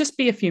 oh, it'll just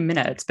be a few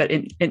minutes, but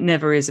it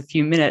never is a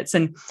few minutes.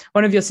 And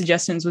one of your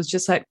suggestions was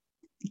just like,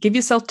 give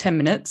yourself 10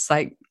 minutes.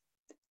 Like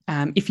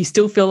if you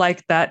still feel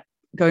like that,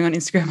 going on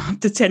Instagram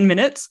after 10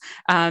 minutes,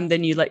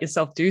 then you let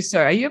yourself do so.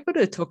 Are you able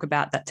to talk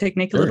about that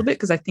technique a little bit?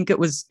 Because I think it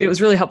was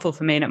really helpful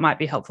for me and it might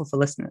be helpful for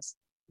listeners.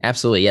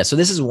 Absolutely. Yeah. So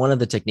this is one of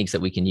the techniques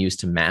that we can use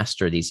to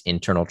master these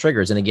internal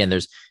triggers. And again,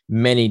 there's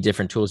many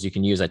different tools you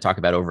can use. I talk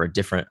about over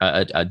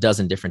a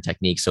dozen different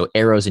techniques. So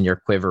arrows in your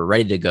quiver,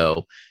 ready to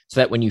go, so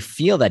that when you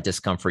feel that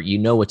discomfort, you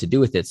know what to do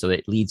with it. So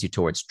it leads you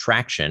towards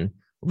traction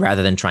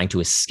rather than trying to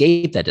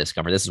escape that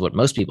discomfort. This is what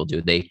most people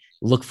do. They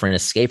look for an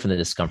escape from the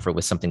discomfort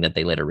with something that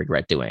they later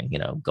regret doing,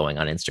 going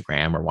on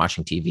Instagram or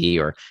watching TV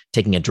or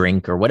taking a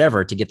drink or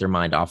whatever to get their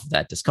mind off of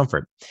that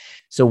discomfort.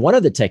 So one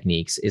of the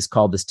techniques is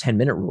called this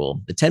 10-minute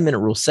rule. The 10-minute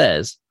rule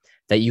says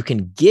that you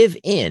can give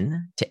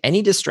in to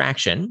any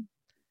distraction,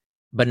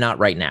 but not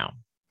right now.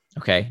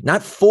 Okay.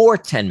 Not for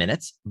 10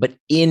 minutes, but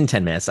in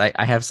 10 minutes. I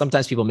have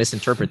sometimes people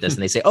misinterpret this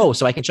and they say, oh,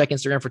 so I can check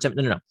Instagram for 10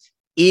 minutes. No.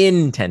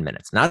 In 10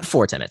 minutes, not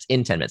for 10 minutes,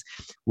 in 10 minutes.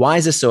 Why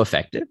is this so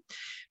effective?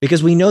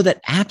 Because we know that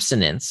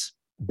abstinence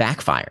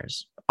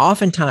backfires.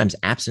 Oftentimes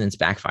abstinence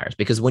backfires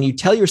because when you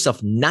tell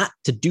yourself not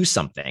to do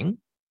something,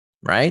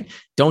 right?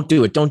 Don't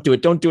do it, don't do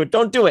it, don't do it,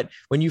 don't do it.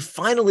 When you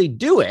finally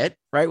do it,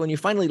 right? When you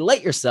finally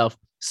let yourself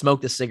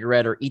smoke the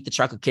cigarette or eat the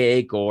chocolate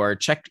cake or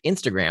check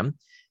Instagram,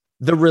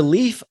 the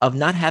relief of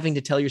not having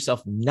to tell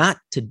yourself not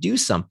to do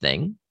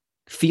something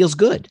feels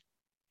good.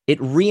 It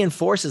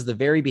reinforces the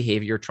very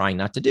behavior you're trying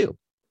not to do.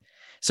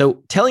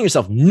 So telling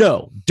yourself,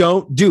 no,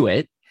 don't do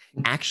it,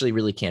 actually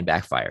really can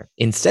backfire.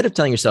 Instead of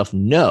telling yourself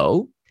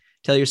no,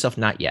 tell yourself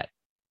not yet.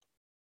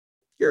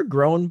 You're a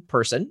grown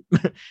person.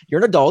 You're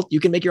an adult. You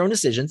can make your own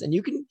decisions and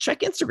you can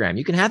check Instagram.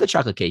 You can have the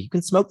chocolate cake. You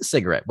can smoke the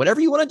cigarette,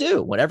 whatever you want to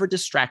do, whatever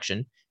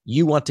distraction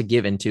you want to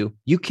give into,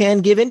 you can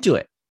give into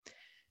it,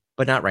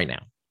 but not right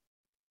now.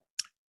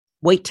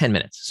 Wait 10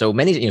 minutes. So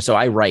so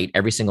I write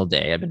every single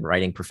day. I've been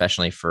writing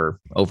professionally for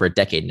over a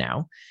decade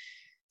now.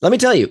 Let me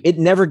tell you, it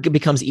never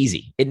becomes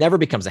easy. It never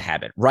becomes a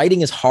habit.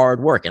 Writing is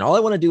hard work. And all I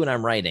want to do when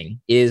I'm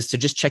writing is to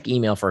just check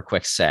email for a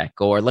quick sec,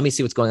 or let me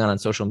see what's going on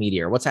social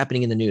media or what's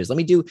happening in the news.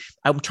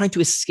 I'm trying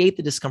to escape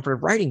the discomfort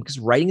of writing because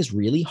writing is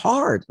really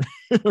hard,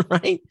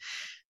 right?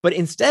 But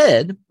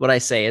instead, what I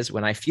say is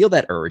when I feel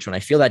that urge, when I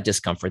feel that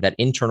discomfort, that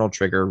internal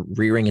trigger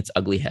rearing its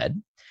ugly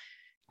head,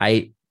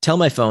 I tell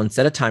my phone,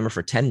 set a timer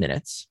for 10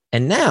 minutes.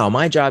 And now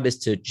my job is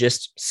to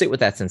just sit with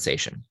that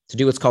sensation, to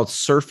do what's called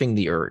surfing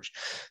the urge.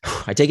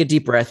 I take a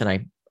deep breath and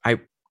I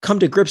come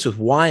to grips with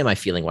why am I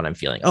feeling what I'm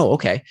feeling? Oh,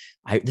 okay.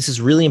 This is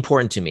really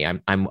important to me.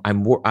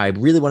 I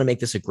really want to make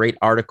this a great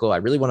article. I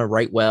really want to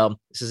write well.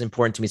 This is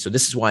important to me. So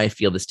this is why I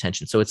feel this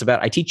tension. So it's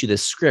about, I teach you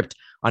this script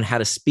on how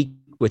to speak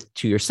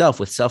to yourself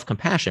with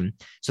self-compassion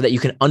so that you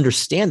can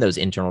understand those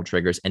internal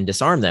triggers and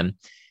disarm them.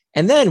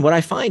 And then what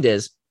I find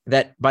is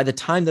that by the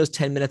time those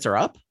 10 minutes are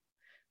up,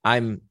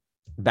 I'm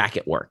back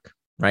at work,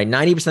 right?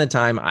 90% of the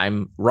time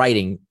I'm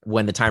writing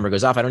when the timer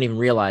goes off. I don't even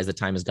realize the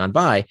time has gone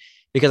by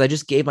because I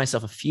just gave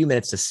myself a few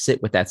minutes to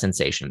sit with that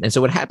sensation. And so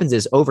what happens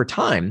is over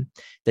time,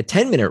 the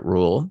 10-minute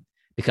rule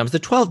becomes the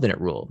 12-minute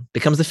rule,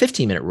 becomes the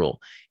 15-minute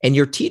rule. And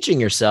you're teaching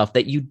yourself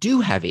that you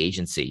do have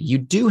agency. You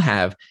do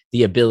have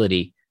the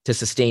ability to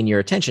sustain your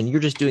attention. You're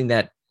just doing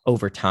that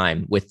over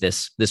time with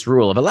this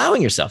rule of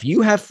allowing yourself.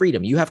 You have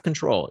freedom, you have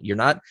control. You're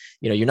not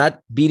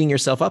beating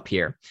yourself up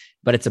here,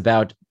 but it's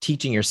about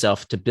teaching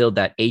yourself to build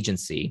that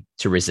agency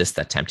to resist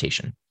that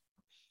temptation.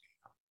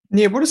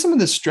 Yeah, what are some of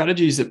the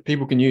strategies that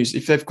people can use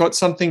if they've got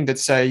something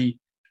that's, say,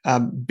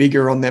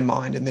 bigger on their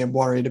mind and they're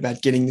worried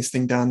about getting this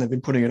thing done? They've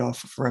been putting it off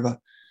for forever.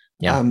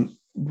 Yeah.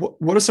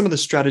 What are some of the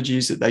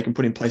strategies that they can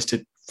put in place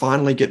to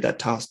finally get that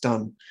task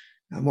done?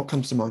 What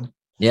comes to mind?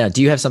 Yeah.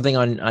 Do you have something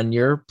on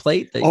your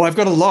plate? I've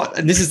got a lot.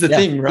 And this is the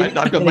thing, right?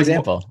 I've got an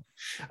example.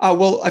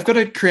 Well, I've got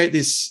to create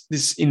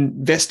this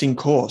investing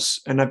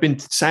course. And I've been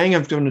saying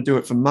I'm going to do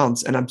it for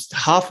months, and I'm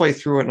halfway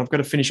through it, and I've got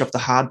to finish off the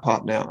hard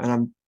part now. And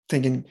I'm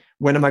thinking,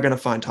 when am I going to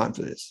find time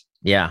for this?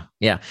 Yeah.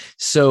 Yeah.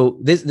 So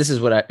this is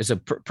it's a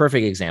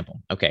perfect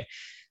example. Okay.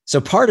 So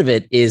part of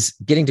it is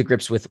getting to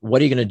grips with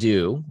what are you going to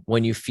do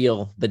when you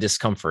feel the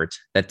discomfort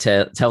that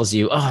tells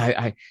you,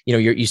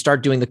 you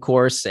start doing the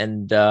course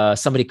and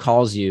somebody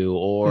calls you,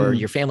 or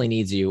your family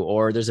needs you,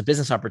 or there's a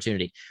business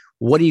opportunity.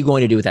 What are you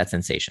going to do with that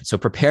sensation? So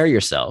prepare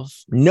yourself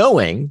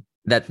knowing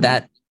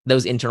that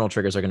those internal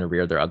triggers are going to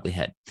rear their ugly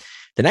head.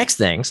 The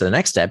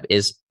next step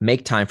is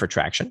make time for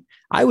traction.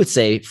 I would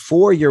say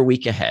for your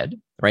week ahead,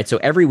 right? So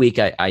every week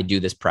I do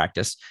this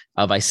practice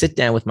of I sit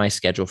down with my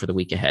schedule for the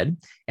week ahead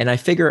and I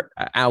figure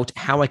out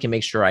how I can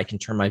make sure I can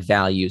turn my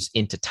values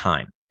into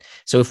time.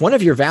 So if one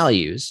of your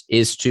values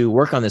is to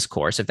work on this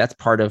course, if that's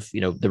part of,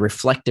 the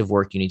reflective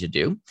work you need to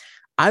do,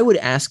 I would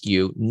ask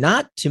you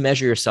not to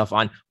measure yourself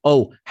on,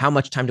 how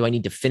much time do I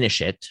need to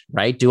finish it,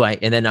 right?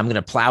 And then I'm going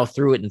to plow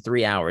through it in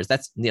 3 hours.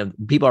 That's,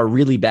 people are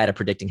really bad at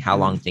predicting how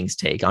long things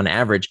take. On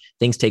average,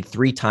 things take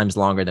 3 times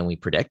longer than we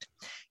predict.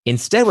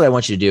 Instead, what I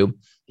want you to do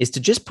is to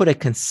just put a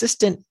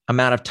consistent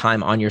amount of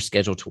time on your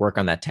schedule to work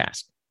on that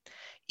task.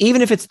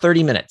 Even if it's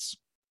 30 minutes,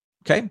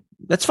 okay,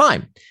 that's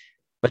fine.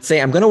 But say,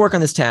 I'm going to work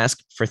on this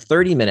task for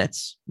 30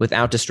 minutes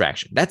without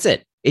distraction. That's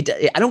it.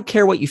 I don't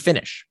care what you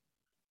finish.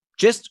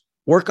 Just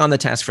work on the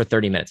task for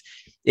 30 minutes.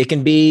 It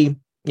can be,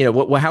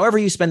 however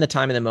you spend the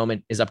time in the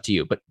moment is up to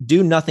you, but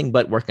do nothing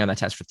but working on that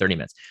task for 30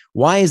 minutes.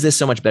 Why is this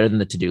so much better than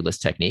the to-do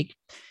list technique?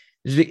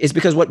 It's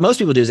because what most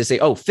people do is they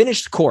say,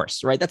 finished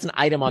course, right? That's an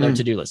item on their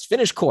to-do list,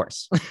 finished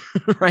course,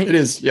 right? It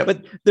is, yeah.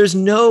 But there's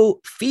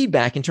no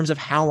feedback in terms of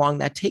how long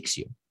that takes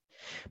you.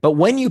 But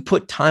when you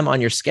put time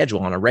on your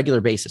schedule on a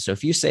regular basis, so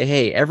if you say,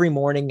 hey, every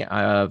morning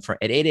at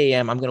 8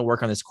 a.m., I'm going to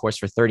work on this course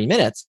for 30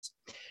 minutes,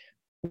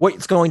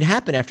 what's going to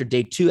happen after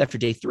day 2, after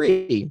day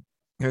 3,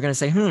 you're going to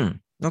say,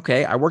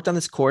 okay, I worked on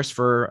this course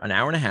for an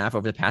hour and a half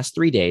over the past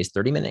 3 days,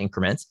 30-minute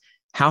increments.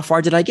 How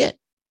far did I get?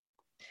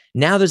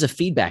 Now there's a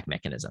feedback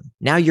mechanism.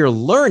 Now you're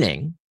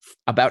learning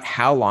about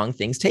how long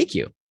things take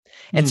you.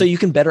 And so you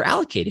can better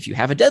allocate. If you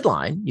have a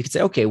deadline, you can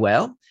say, okay,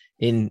 well,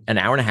 in an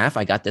hour and a half,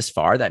 I got this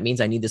far. That means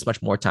I need this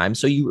much more time.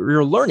 So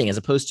you're learning, as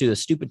opposed to a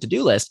stupid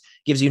to-do list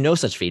gives you no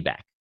such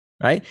feedback,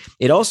 right?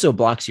 It also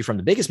blocks you from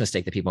the biggest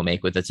mistake that people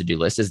make with a to-do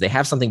list is they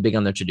have something big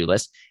on their to-do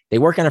list. They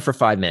work on it for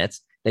 5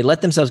 minutes. They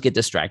let themselves get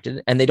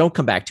distracted and they don't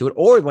come back to it.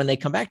 Or when they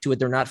come back to it,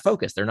 they're not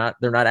focused. They're not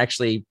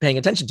actually paying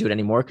attention to it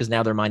anymore because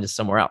now their mind is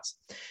somewhere else.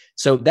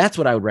 So that's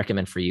what I would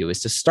recommend for you,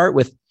 is to start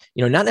with,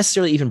 not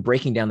necessarily even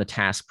breaking down the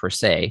task per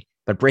se,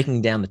 but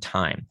breaking down the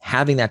time,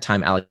 having that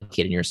time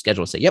allocated in your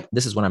schedule. Say, yep,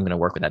 this is when I'm going to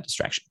work with that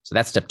distraction. So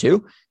that's step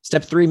 2.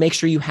 Step 3, make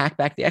sure you hack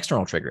back the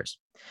external triggers.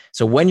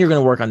 So when you're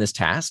going to work on this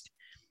task,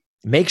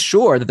 make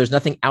sure that there's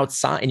nothing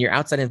outside in your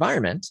outside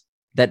environment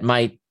that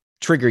might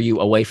trigger you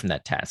away from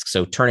that task.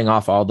 So turning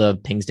off all the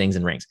pings, dings,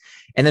 and rings.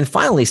 And then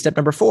finally, step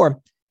number 4,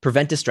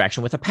 prevent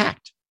distraction with a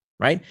pact.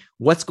 Right?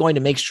 What's going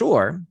to make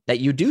sure that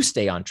you do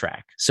stay on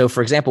track? So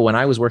for example, when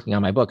I was working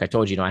on my book, I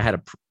told you, I had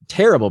a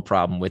terrible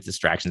problem with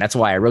distraction. That's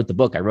why I wrote the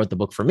book. I wrote the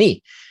book for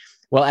me.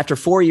 Well, after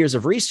 4 years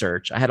of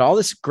research, I had all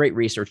this great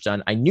research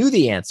done. I knew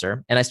the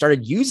answer and I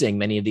started using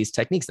many of these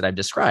techniques that I've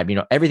described.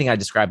 Everything I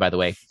described, by the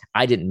way,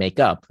 I didn't make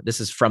up. This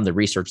is from the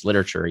research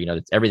literature.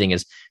 Everything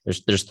is,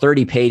 there's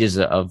 30 pages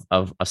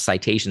of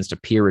citations to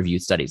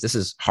peer-reviewed studies. This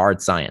is hard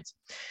science.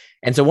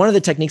 And so one of the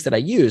techniques that I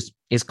used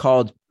is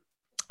called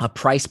a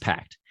price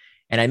pact.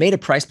 And I made a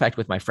price pact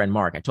with my friend,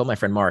 Mark. I told my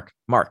friend, Mark,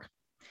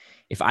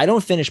 if I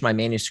don't finish my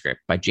manuscript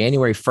by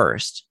January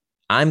 1st,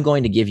 I'm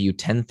going to give you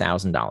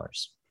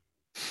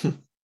 $10,000.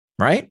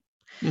 Right?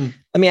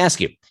 Let me ask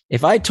you,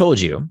 if I told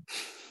you,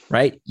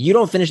 right, if you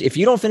don't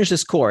finish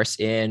this course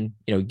in,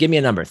 give me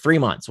a number, 3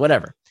 months,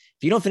 whatever.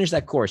 If you don't finish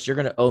that course, you're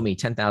going to owe me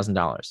 $10,000.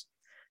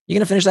 You're going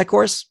to finish that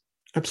course?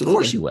 Absolutely. Of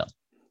course you will.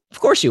 Of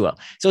course you will.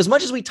 So as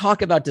much as we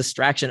talk about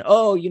distraction,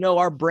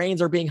 our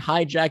brains are being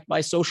hijacked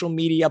by social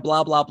media,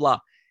 blah, blah, blah.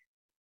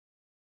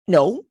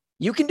 No,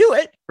 you can do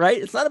it,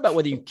 right? It's not about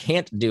whether you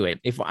can't do it.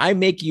 If I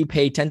make you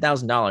pay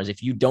 $10,000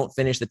 if you don't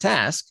finish the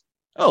task,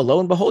 lo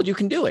and behold, you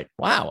can do it.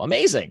 Wow,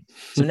 amazing.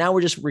 So now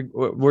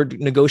we're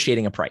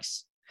negotiating a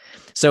price.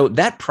 So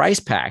that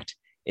price pact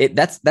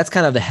That's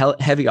kind of the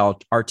heavy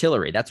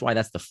artillery. That's why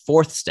that's the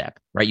fourth step,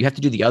 right? You have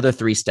to do the other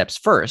three steps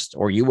first,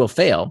 or you will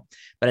fail.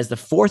 But as the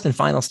fourth and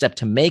final step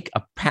to make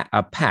a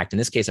pact, in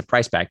this case, a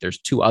price pact, there's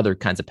two other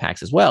kinds of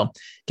pacts as well,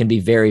 can be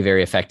very,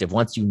 very effective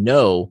once you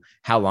know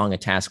how long a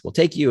task will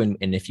take you. And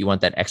if you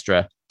want that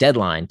extra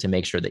deadline to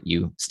make sure that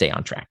you stay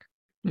on track.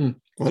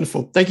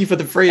 Wonderful. Thank you for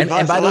the free advice.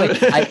 And by the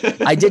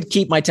way, I did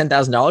keep my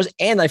 $10,000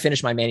 and I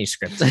finished my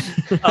manuscript.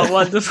 Oh,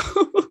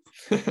 wonderful.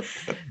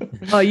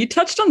 Oh, you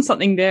touched on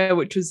something there,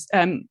 which was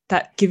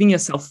that giving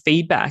yourself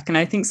feedback. And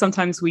I think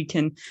sometimes we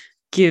can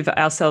give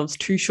ourselves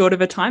too short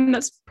of a time.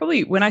 That's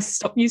probably when I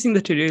stopped using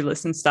the to-do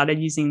list and started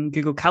using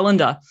Google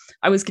Calendar.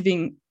 I was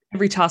giving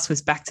every task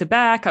was back to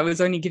back. I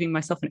was only giving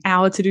myself an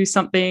hour to do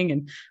something.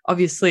 And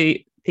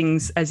obviously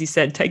things, as you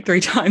said, take 3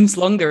 times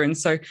longer. And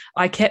so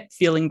I kept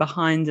feeling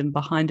behind.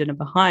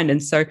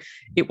 And so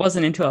it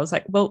wasn't until I was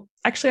like, well,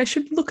 actually, I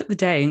should look at the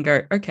day and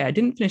go, okay, I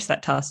didn't finish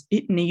that task.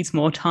 It needs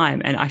more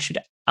time and I should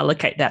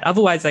allocate that.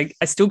 Otherwise, I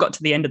still got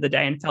to the end of the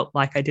day and felt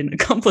like I didn't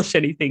accomplish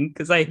anything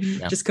because I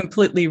just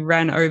completely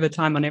ran over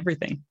time on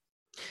everything.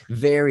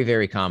 Very,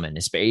 very common.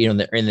 In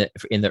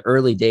the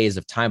early days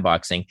of time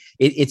boxing,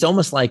 it's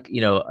almost like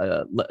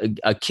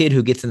a kid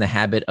who gets in the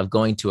habit of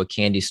going to a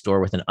candy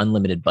store with an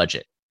unlimited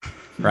budget.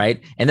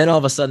 Right. And then all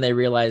of a sudden they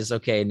realize,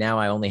 okay, now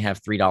I only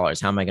have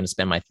 $3. How am I going to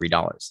spend my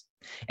 $3?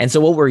 And so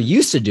what we're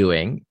used to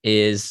doing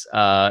is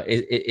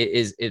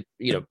having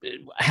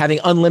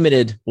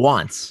unlimited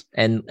wants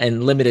and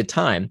limited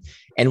time.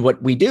 And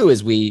what we do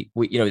is we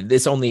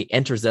this only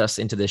enters us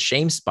into the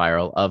shame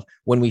spiral of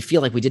when we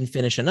feel like we didn't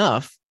finish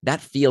enough, that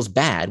feels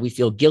bad. We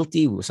feel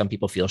guilty. Some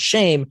people feel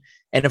shame.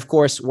 And of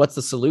course, what's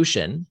the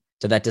solution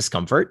to that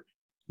discomfort?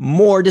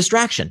 More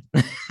distraction.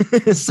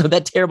 So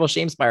that terrible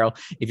shame spiral,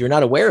 if you're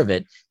not aware of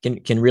it,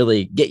 can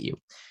really get you.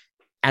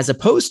 As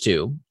opposed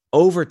to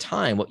over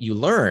time, what you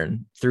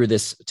learn through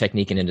this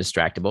technique in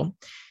Indistractable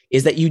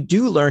is that you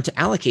do learn to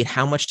allocate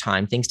how much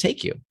time things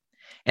take you.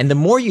 And the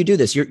more you do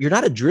this, you're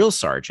not a drill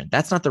sergeant.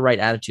 That's not the right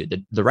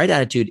attitude. The right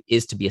attitude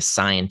is to be a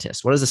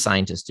scientist. What does a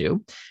scientist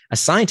do? A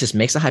scientist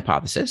makes a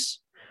hypothesis,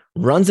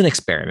 runs an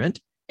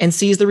experiment, and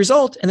sees the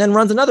result, and then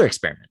runs another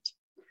experiment.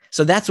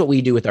 So that's what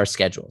we do with our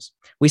schedules.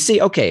 We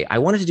see, okay, I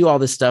wanted to do all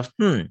this stuff.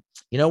 You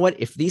know what?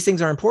 If these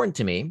things are important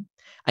to me,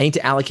 I need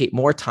to allocate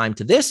more time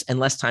to this and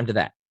less time to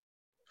that.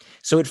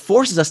 So it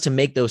forces us to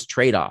make those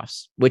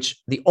trade-offs, which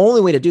the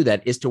only way to do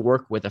that is to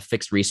work with a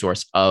fixed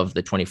resource of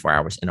the 24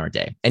 hours in our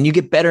day. And you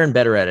get better and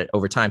better at it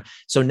over time.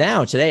 So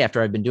now today,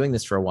 after I've been doing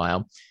this for a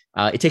while,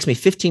 it takes me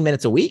 15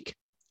 minutes a week.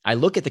 I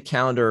look at the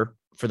calendar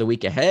for the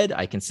week ahead.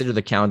 I consider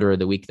the calendar of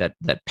the week that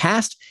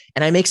passed,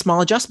 and I make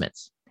small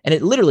adjustments. And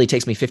it literally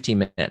takes me 15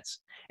 minutes.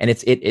 And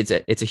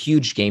it's a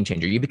huge game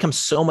changer. You become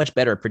so much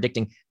better at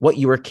predicting what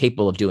you are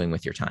capable of doing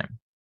with your time.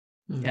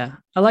 Yeah,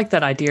 I like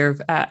that idea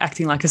of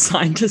acting like a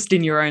scientist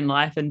in your own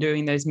life and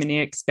doing those mini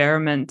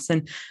experiments.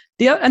 And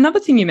another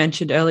thing you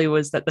mentioned earlier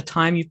was that the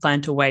time you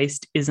plan to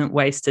waste isn't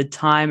wasted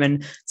time.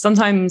 And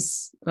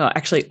sometimes,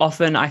 actually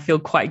often, I feel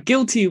quite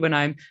guilty when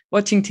I'm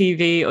watching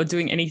TV or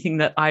doing anything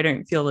that I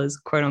don't feel is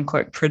quote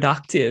unquote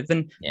productive.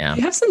 And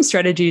you have some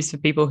strategies for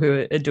people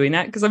who are doing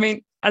that? Because I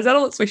mean, as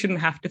adults, we shouldn't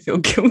have to feel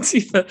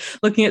guilty for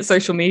looking at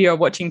social media or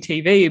watching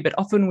TV, but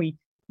often we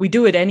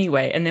do it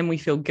anyway, and then we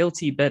feel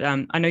guilty. But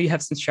I know you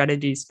have some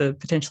strategies for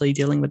potentially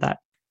dealing with that.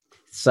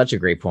 Such a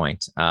great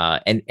point.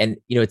 And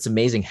it's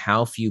amazing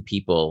how few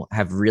people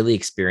have really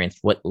experienced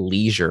what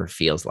leisure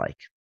feels like.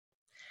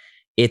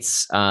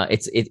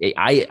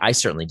 I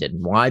certainly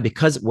didn't. Why?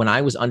 Because when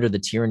I was under the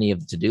tyranny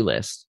of the to-do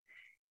list,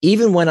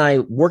 even when I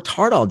worked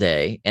hard all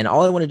day and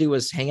all I want to do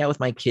was hang out with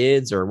my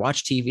kids or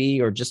watch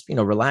TV or just,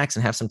 relax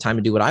and have some time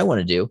to do what I want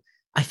to do,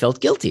 I felt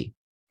guilty,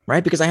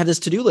 right? Because I have this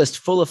to-do list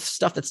full of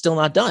stuff that's still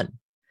not done.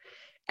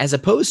 As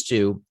opposed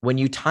to when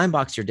you time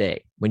box your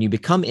day, when you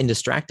become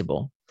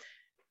indistractable,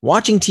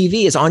 watching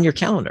TV is on your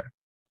calendar.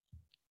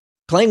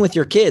 Playing with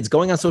your kids,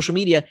 going on social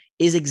media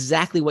is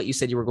exactly what you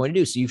said you were going to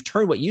do. So you've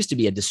turned what used to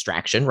be a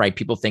distraction, right?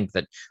 People think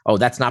that, oh,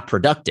 that's not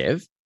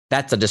productive.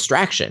 That's a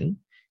distraction.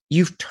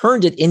 You've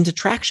turned it into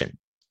traction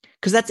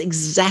because that's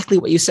exactly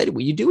what you said,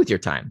 what you do with your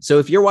time. So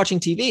if you're watching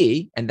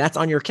TV and that's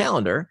on your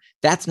calendar,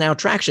 that's now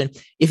traction.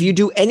 If you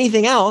do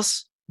anything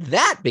else,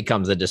 that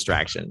becomes a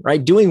distraction,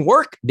 right? Doing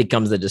work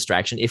becomes a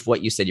distraction if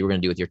what you said you were going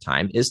to do with your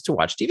time is to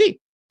watch TV.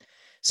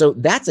 So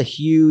that's a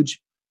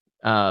huge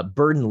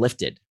burden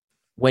lifted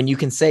when you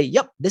can say,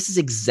 yep, this is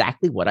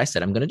exactly what I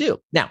said I'm going to do.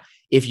 Now,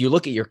 if you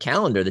look at your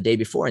calendar the day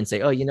before and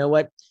say, oh, you know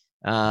what?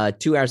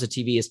 2 hours of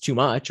TV is too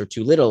much or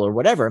too little or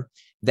whatever.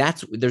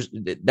 That's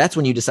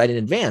when you decide in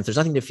advance. There's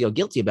nothing to feel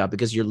guilty about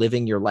because you're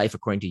living your life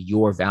according to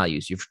your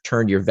values. You've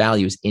turned your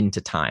values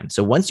into time.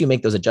 So once you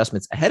make those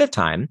adjustments ahead of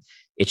time,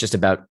 it's just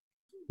about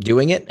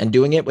doing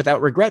it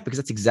without regret because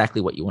that's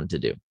exactly what you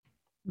wanted to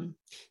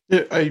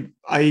do.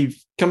 I've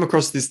come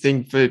across this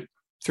thing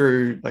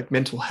through like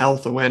mental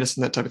health awareness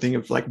and that type of thing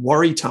of like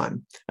worry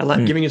time and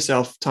like giving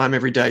yourself time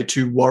every day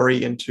to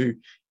worry and to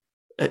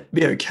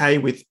be okay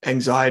with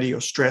anxiety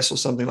or stress or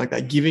something like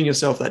that, giving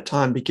yourself that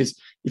time, because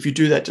if you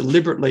do that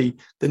deliberately,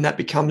 then that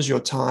becomes your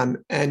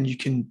time and you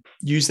can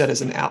use that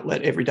as an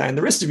outlet every day. And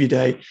the rest of your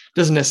day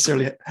doesn't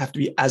necessarily have to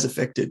be as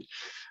affected.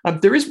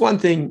 There is one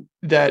thing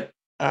that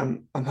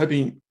I'm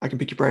hoping I can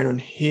pick your brain on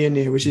here,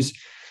 Nir, which is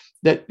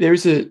that there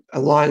is a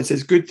line that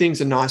says, good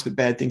things are nice, but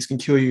bad things can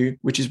kill you,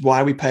 which is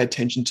why we pay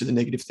attention to the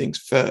negative things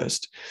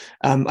first.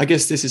 I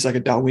guess this is like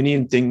a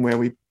Darwinian thing where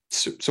we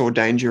saw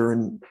danger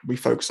and we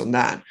focus on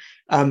that.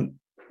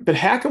 But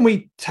how can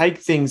we take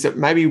things that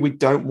maybe we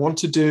don't want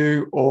to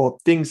do or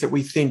things that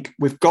we think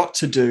we've got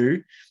to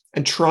do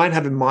and try and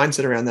have a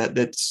mindset around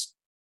that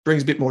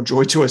brings a bit more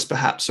joy to us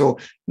perhaps, or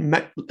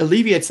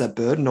alleviates that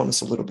burden on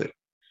us a little bit?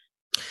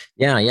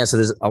 Yeah. So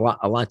there's a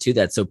lot to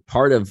that. So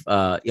part of,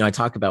 I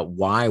talk about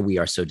why we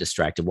are so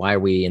distracted, why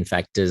we in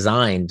fact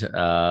designed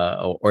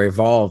or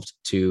evolved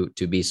to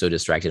be so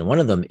distracted. And one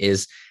of them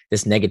is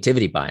this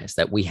negativity bias,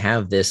 that we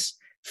have this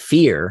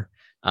fear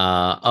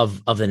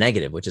of the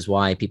negative, which is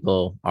why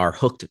people are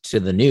hooked to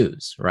the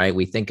news, right?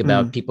 We think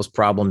about people's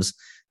problems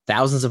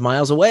thousands of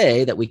miles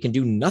away that we can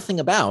do nothing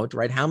about,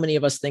 right? How many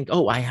of us think,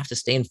 oh, I have to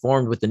stay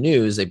informed with the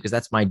news because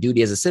that's my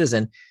duty as a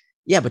citizen?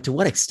 Yeah, but to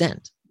what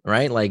extent,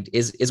 right? Like,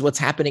 is what's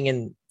happening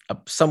in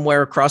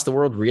somewhere across the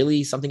world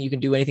really something you can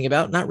do anything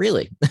about? Not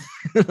really.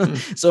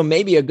 So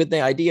maybe a good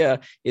idea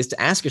is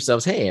to ask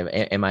yourselves, hey,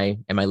 am I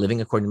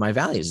living according to my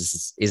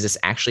values? Is this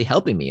actually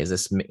helping me? Is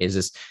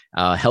this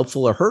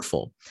helpful or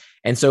hurtful?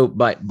 And so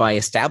by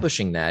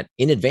establishing that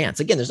in advance,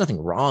 again, there's nothing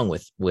wrong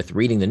with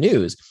reading the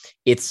news.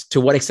 It's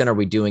to what extent are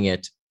we doing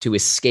it to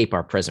escape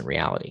our present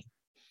reality,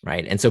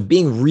 right? And so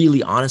being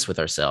really honest with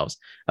ourselves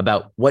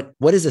about what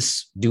is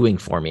this doing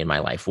for me in my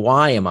life?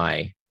 Why am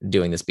I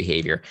doing this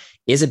behavior?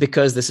 Is it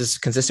because this is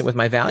consistent with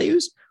my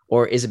values,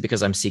 or is it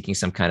because I'm seeking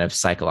some kind of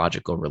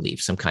psychological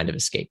relief, some kind of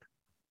escape?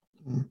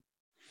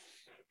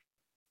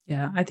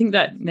 Yeah, I think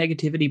that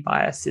negativity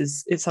bias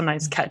it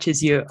sometimes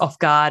catches you off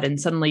guard, and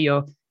suddenly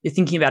you're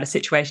thinking about a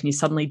situation, you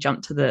suddenly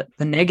jump to the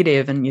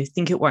negative and you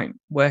think it won't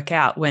work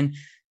out, when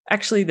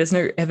actually there's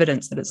no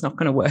evidence that it's not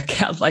going to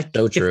work out. Like,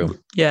 so true.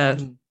 Yeah.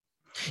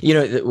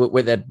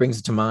 Where that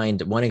brings to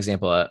mind one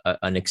example,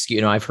 an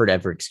excuse. I've heard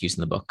every excuse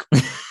in the book.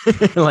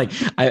 Like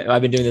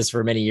I've been doing this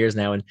for many years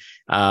now,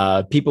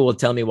 and people will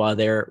tell me why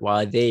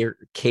their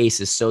case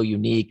is so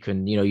unique,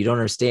 and you don't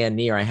understand,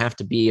 Nir, I have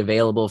to be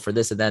available for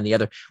this and that and the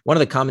other. One of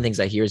the common things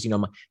I hear is,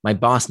 my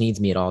boss needs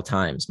me at all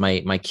times.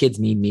 My kids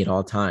need me at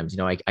all times.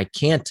 I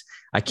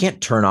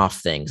can't turn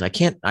off things. I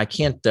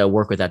can't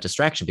work without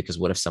distraction, because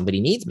what if somebody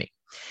needs me?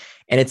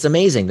 And it's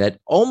amazing that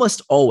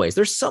almost always,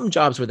 there's some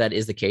jobs where that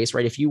is the case,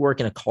 right? If you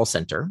work in a call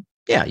center,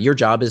 yeah, your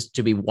job is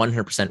to be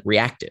 100%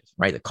 reactive,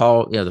 right? The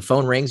call, the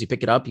phone rings, you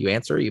pick it up, you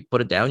answer, you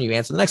put it down, you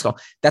answer the next call.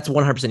 That's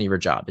 100% of your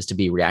job, is to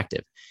be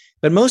reactive.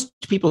 But most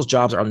people's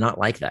jobs are not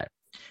like that.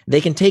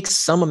 They can take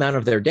some amount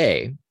of their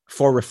day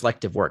for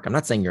reflective work. I'm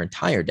not saying your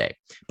entire day,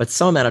 but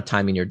some amount of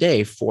time in your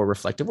day for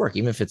reflective work,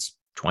 even if it's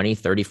 20,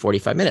 30,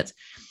 45 minutes.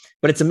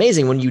 But it's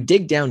amazing when you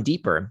dig down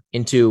deeper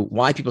into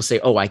why people say,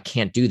 oh, I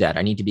can't do that,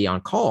 I need to be on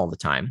call all the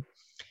time.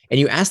 And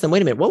you ask them,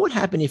 wait a minute, what would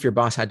happen if your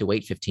boss had to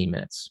wait 15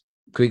 minutes?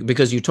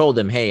 Because you told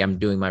them, hey, I'm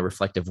doing my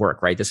reflective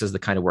work, right? This is the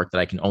kind of work that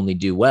I can only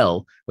do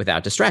well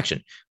without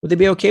distraction. Would they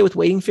be okay with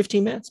waiting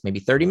 15 minutes, maybe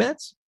 30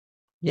 minutes?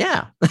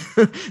 Yeah.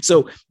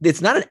 So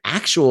it's not an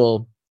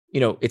actual,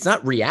 it's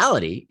not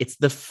reality. It's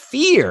the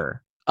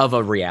fear of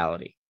a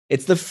reality.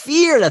 It's the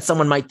fear that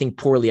someone might think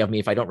poorly of me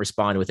if I don't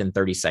respond within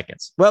 30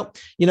 seconds. Well,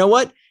 you know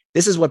what?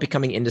 This is what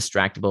becoming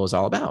indistractable is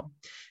all about.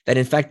 That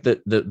in fact,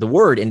 the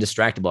word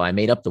indistractable, I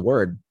made up the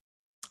word.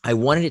 I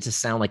wanted it to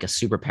sound like a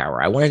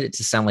superpower. I wanted it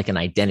to sound like an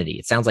identity.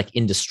 It sounds like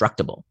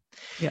indestructible.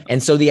 Yeah.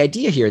 And so the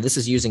idea here, this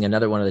is using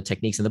another one of the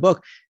techniques in the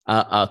book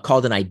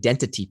called an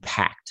identity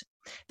pact.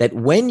 That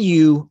when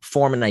you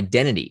form an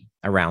identity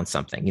around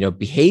something,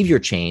 behavior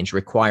change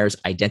requires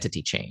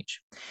identity change.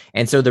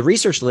 And so the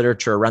research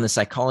literature around the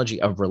psychology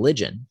of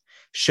religion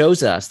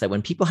shows us that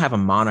when people have a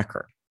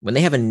moniker, when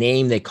they have a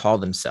name they call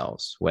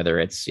themselves, whether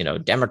it's,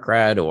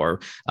 Democrat or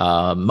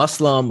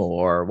Muslim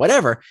or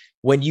whatever,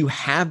 when you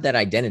have that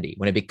identity,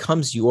 when it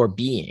becomes your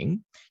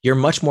being, you're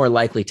much more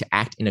likely to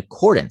act in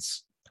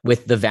accordance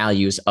with the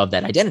values of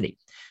that identity.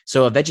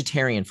 So a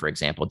vegetarian, for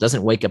example,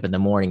 doesn't wake up in the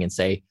morning and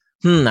say,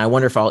 I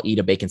wonder if I'll eat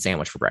a bacon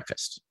sandwich for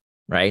breakfast,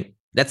 right?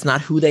 That's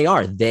not who they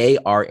are. They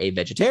are a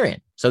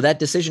vegetarian. So that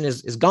decision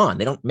is gone.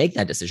 They don't make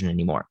that decision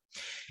anymore.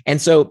 And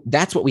so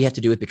that's what we have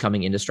to do with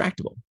becoming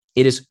indistractable.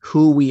 It is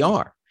who we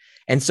are.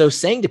 And so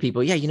saying to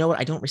people, yeah, you know what?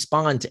 I don't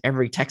respond to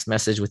every text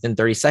message within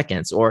 30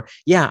 seconds, or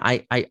yeah,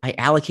 I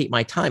allocate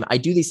my time. I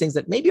do these things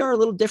that maybe are a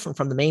little different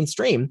from the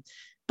mainstream,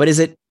 but is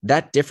it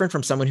that different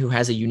from someone who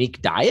has a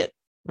unique diet?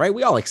 Right?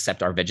 We all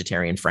accept our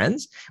vegetarian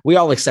friends. We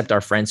all accept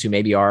our friends who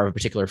maybe are of a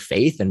particular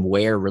faith and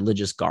wear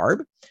religious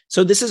garb.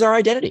 So this is our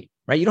identity,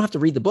 right? You don't have to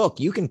read the book.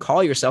 You can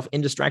call yourself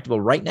indistractable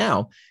right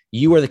now.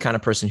 You are the kind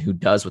of person who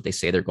does what they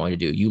say they're going to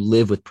do. You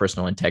live with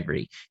personal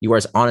integrity. You are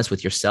as honest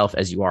with yourself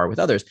as you are with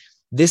others.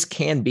 This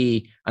can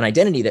be an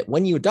identity that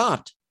when you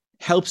adopt,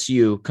 helps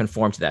you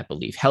conform to that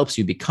belief, helps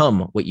you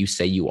become what you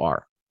say you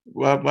are.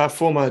 Well, our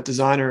former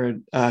designer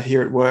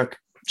here at work,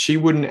 she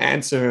wouldn't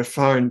answer her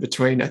phone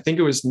between, I think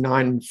it was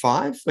 9 and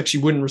 5. Like, she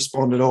wouldn't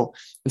respond at all.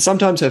 And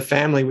sometimes her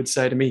family would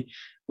say to me,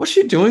 what's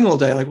she doing all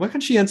day? Like, why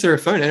can't she answer her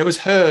phone? And it was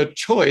her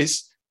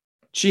choice.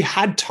 She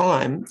had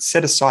time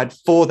set aside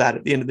for that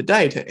at the end of the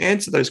day to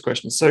answer those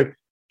questions. So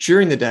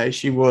during the day,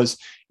 she was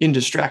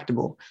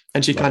indistractable,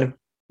 and she kind of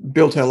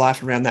built her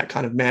life around that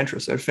kind of mantra.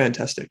 So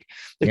fantastic.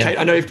 Yeah. Kate,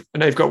 I know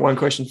you've got one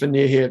question for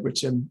Nir here,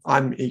 which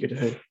I'm eager to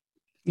hear.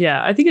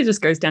 Yeah, I think it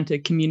just goes down to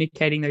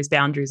communicating those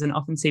boundaries, and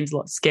often seems a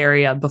lot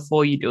scarier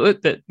before you do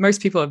it. But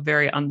most people are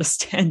very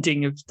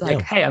understanding of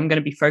like, hey, I'm going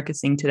to be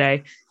focusing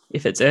today.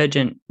 If it's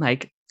urgent,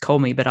 like, call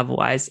me, but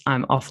otherwise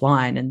I'm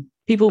offline. And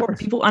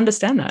people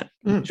understand that.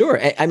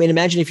 Sure. I mean,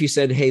 imagine if you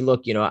said, hey,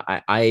 look,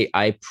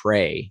 I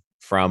pray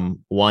from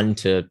 1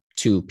 to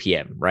 2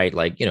 p.m., right?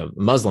 Like,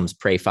 Muslims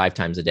pray 5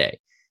 times a day.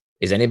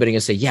 Is anybody going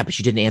to say, yeah, but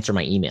you didn't answer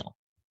my email?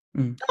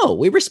 No,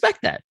 we respect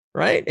that,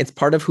 right? It's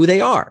part of who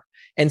they are.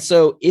 And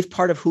so if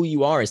part of who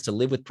you are is to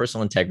live with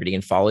personal integrity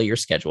and follow your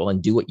schedule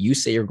and do what you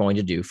say you're going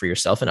to do for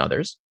yourself and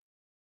others,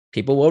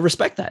 people will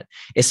respect that,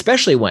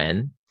 especially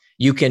when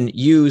you can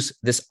use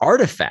this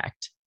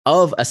artifact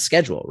of a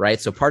schedule, right?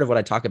 So part of what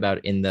I talk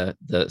about in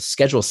the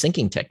schedule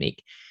syncing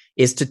technique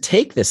is to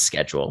take this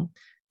schedule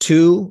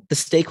to the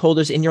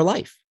stakeholders in your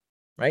life,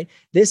 right?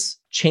 This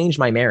changed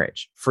my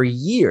marriage. For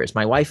years,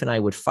 my wife and I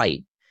would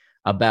fight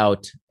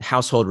about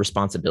household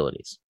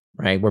responsibilities,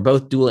 right? We're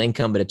both dual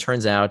income, but it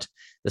turns out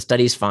the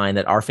studies find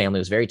that our family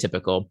was very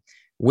typical.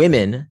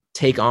 Women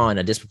take on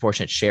a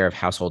disproportionate share of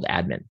household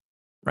admin,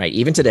 right?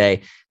 Even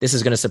today, this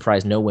is going to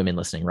surprise no women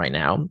listening right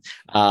now.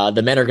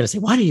 The men are going to say,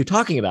 what are you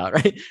talking about,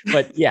 right?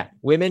 But yeah,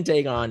 women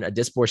take on a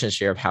disproportionate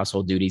share of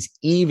household duties,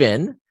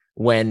 even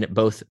when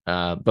both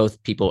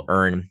people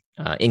earn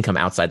income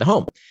outside the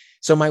home.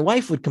 So my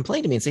wife would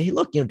complain to me and say, hey,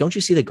 look, don't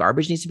you see the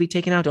garbage needs to be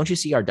taken out? Don't you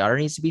see our daughter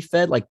needs to be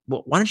fed? Like,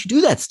 well, why don't you do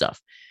that stuff?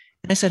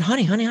 And I said,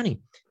 honey,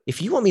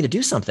 if you want me to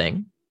do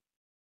something,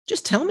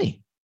 just tell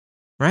me,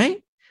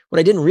 right? What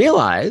I didn't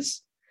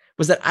realize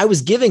was that I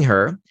was giving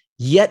her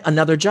yet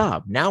another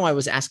job. Now I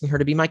was asking her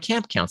to be my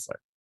camp counselor.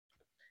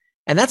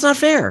 And that's not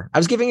fair. I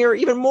was giving her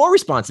even more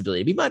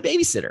responsibility to be my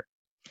babysitter.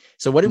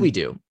 So what did we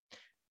do?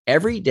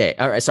 Every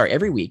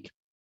week,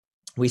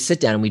 we sit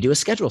down and we do a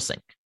schedule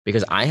sync,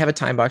 because I have a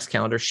time box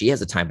calendar. She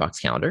has a time box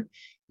calendar.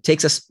 It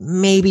takes us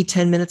maybe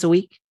 10 minutes a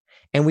week,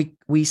 and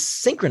we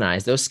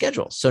synchronize those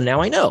schedules. So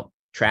now I know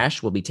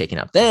trash will be taken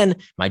out then.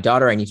 My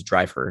daughter, I need to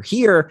drive her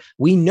here.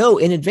 We know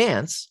in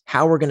advance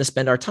how we're going to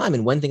spend our time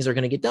and when things are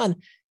going to get done.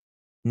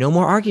 No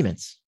more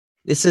arguments.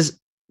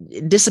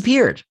 It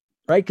disappeared,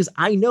 right? Because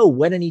I know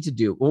what I need to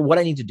do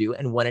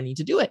and when I need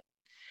to do it.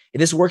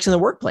 This works in the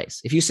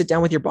workplace. If you sit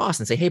down with your boss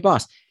and say, hey,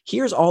 boss,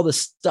 here's all the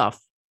stuff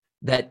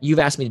that you've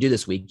asked me to do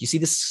this week. You see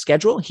this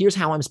schedule? Here's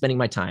how I'm spending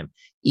my time.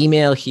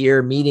 Email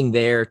here, meeting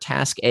there,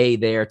 task A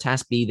there,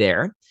 task B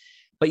there.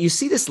 But you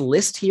see this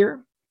list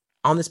here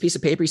on this piece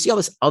of paper? You see all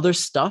this other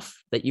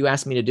stuff that you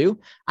asked me to do?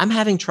 I'm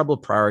having trouble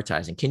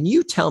prioritizing. Can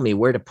you tell me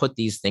where to put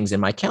these things in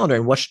my calendar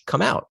and what should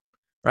come out?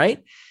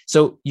 Right?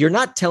 So you're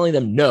not telling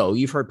them no.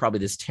 You've heard probably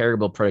this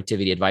terrible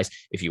productivity advice.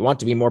 If you want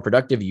to be more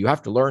productive, you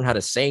have to learn how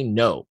to say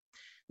no.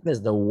 That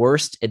is the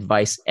worst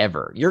advice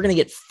ever. You're going to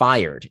get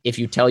fired if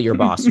you tell your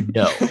boss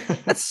no.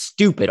 That's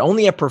stupid.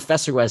 Only a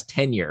professor who has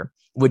tenure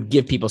would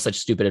give people such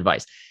stupid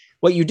advice.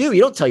 What you do, you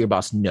don't tell your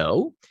boss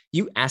no.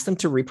 You ask them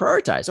to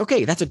reprioritize.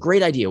 Okay, that's a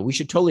great idea. We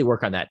should totally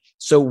work on that.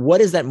 So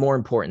what is that more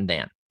important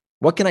than?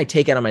 What can I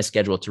take out of my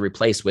schedule to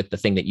replace with the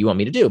thing that you want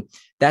me to do?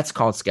 That's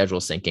called schedule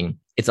syncing.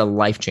 It's a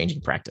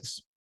life-changing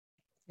practice.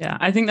 Yeah,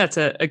 I think that's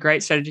a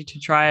great strategy to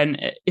try.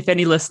 And if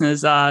any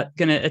listeners are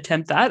going to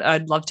attempt that,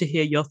 I'd love to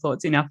hear your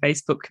thoughts in our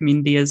Facebook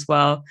community as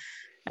well.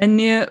 And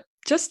Nir,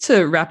 just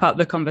to wrap up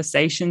the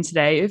conversation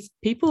today, if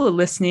people are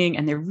listening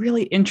and they're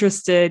really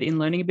interested in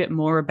learning a bit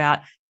more about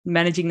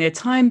managing their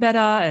time better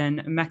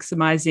and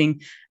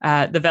maximizing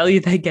the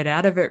value they get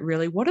out of it,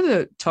 really, what are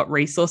the top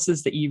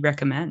resources that you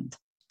recommend?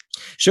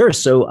 Sure.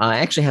 So I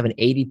actually have an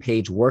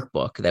 80-page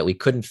workbook that we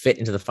couldn't fit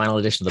into the final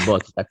edition of the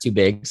book. It got too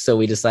big. So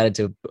we decided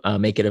to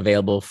make it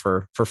available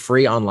for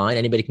free online.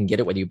 Anybody can get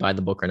it, whether you buy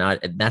the book or not.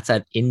 And that's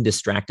at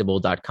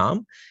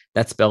indistractable.com.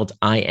 That's spelled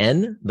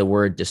I-N, the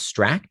word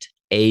distract,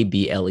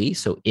 A-B-L-E.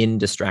 So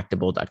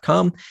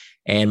indistractable.com.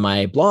 And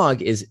my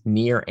blog is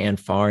Nir and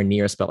Far.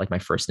 Nir spelled like my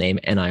first name,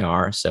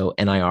 N-I-R. So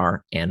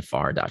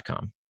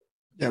nirandfar.com.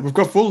 Yeah, we've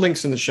got full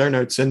links in the show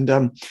notes.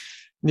 And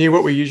Nir,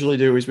 what we usually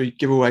do is we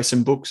give away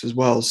some books as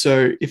well.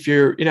 So if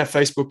you're in our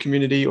Facebook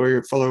community or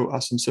you follow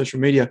us on social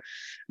media,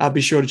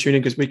 be sure to tune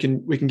in because we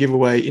can give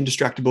away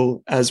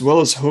Indistractable as well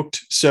as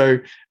Hooked. So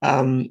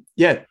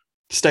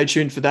stay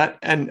tuned for that.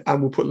 And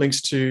we'll put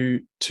links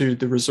to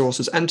the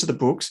resources and to the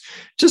books.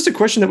 Just a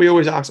question that we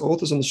always ask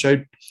authors on the show.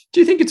 Do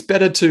you think it's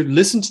better to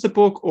listen to the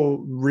book or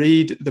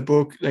read the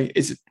book? Like,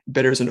 is it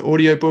better as an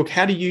audio book?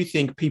 How do you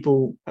think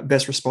people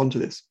best respond to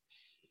this?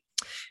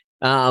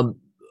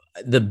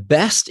 The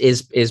best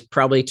is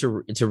probably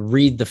to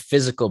read the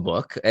physical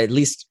book. At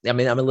least, I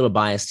mean, I'm a little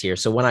biased here.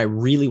 So when I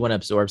really want to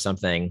absorb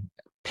something,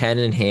 pen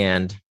in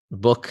hand,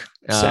 book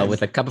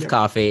with a cup of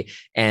coffee,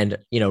 and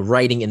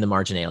writing in the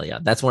marginalia.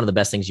 That's one of the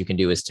best things you can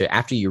do, is to,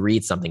 after you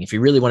read something, if you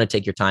really want to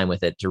take your time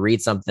with it, to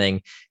read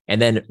something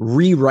and then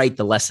rewrite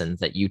the lessons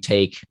that you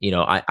take.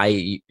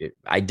 I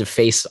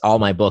deface all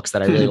my books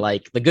that I really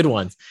like, the good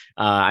ones.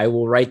 I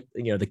will write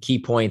the key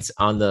points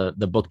on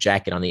the book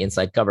jacket on the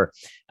inside cover.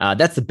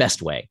 That's the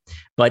best way.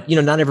 But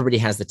not everybody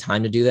has the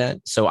time to do that.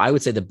 So I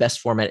would say the best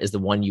format is the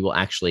one you will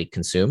actually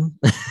consume.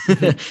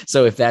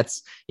 So if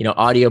that's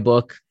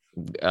audiobook,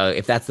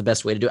 if that's the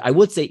best way to do it. I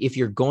would say if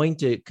you're going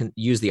to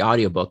use the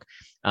audiobook,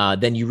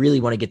 then you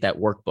really want to get that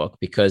workbook,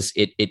 because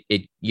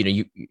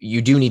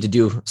you do need to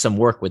do some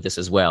work with this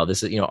as well.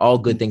 This is, all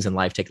good things in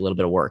life take a little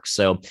bit of work.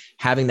 So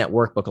having that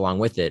workbook along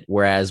with it,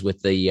 whereas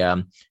with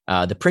the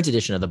print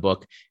edition of the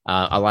book,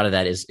 a lot of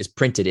that is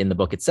printed in the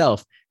book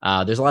itself.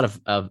 There's a lot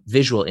of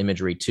visual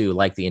imagery too,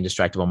 like the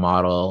indistractable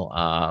model,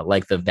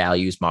 like the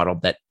values model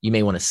that you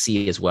may want to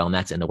see as well. And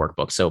that's in the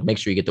workbook. So make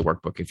sure you get the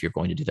workbook if you're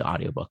going to do the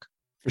audiobook.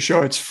 For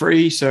sure. It's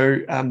free. So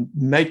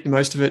make the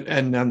most of it.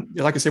 And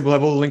like I said, we'll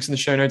have all the links in the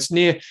show notes.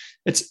 Nir,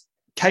 it's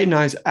Kate and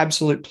I's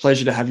absolute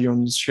pleasure to have you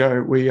on the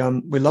show. We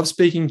love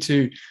speaking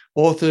to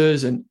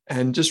authors and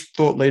just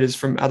thought leaders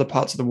from other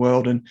parts of the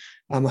world. And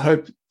I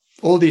hope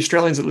all the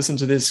Australians that listen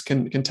to this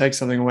can take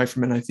something away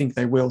from it. And I think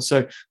they will.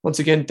 So once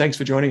again, thanks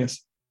for joining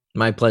us.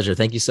 My pleasure.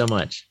 Thank you so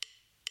much.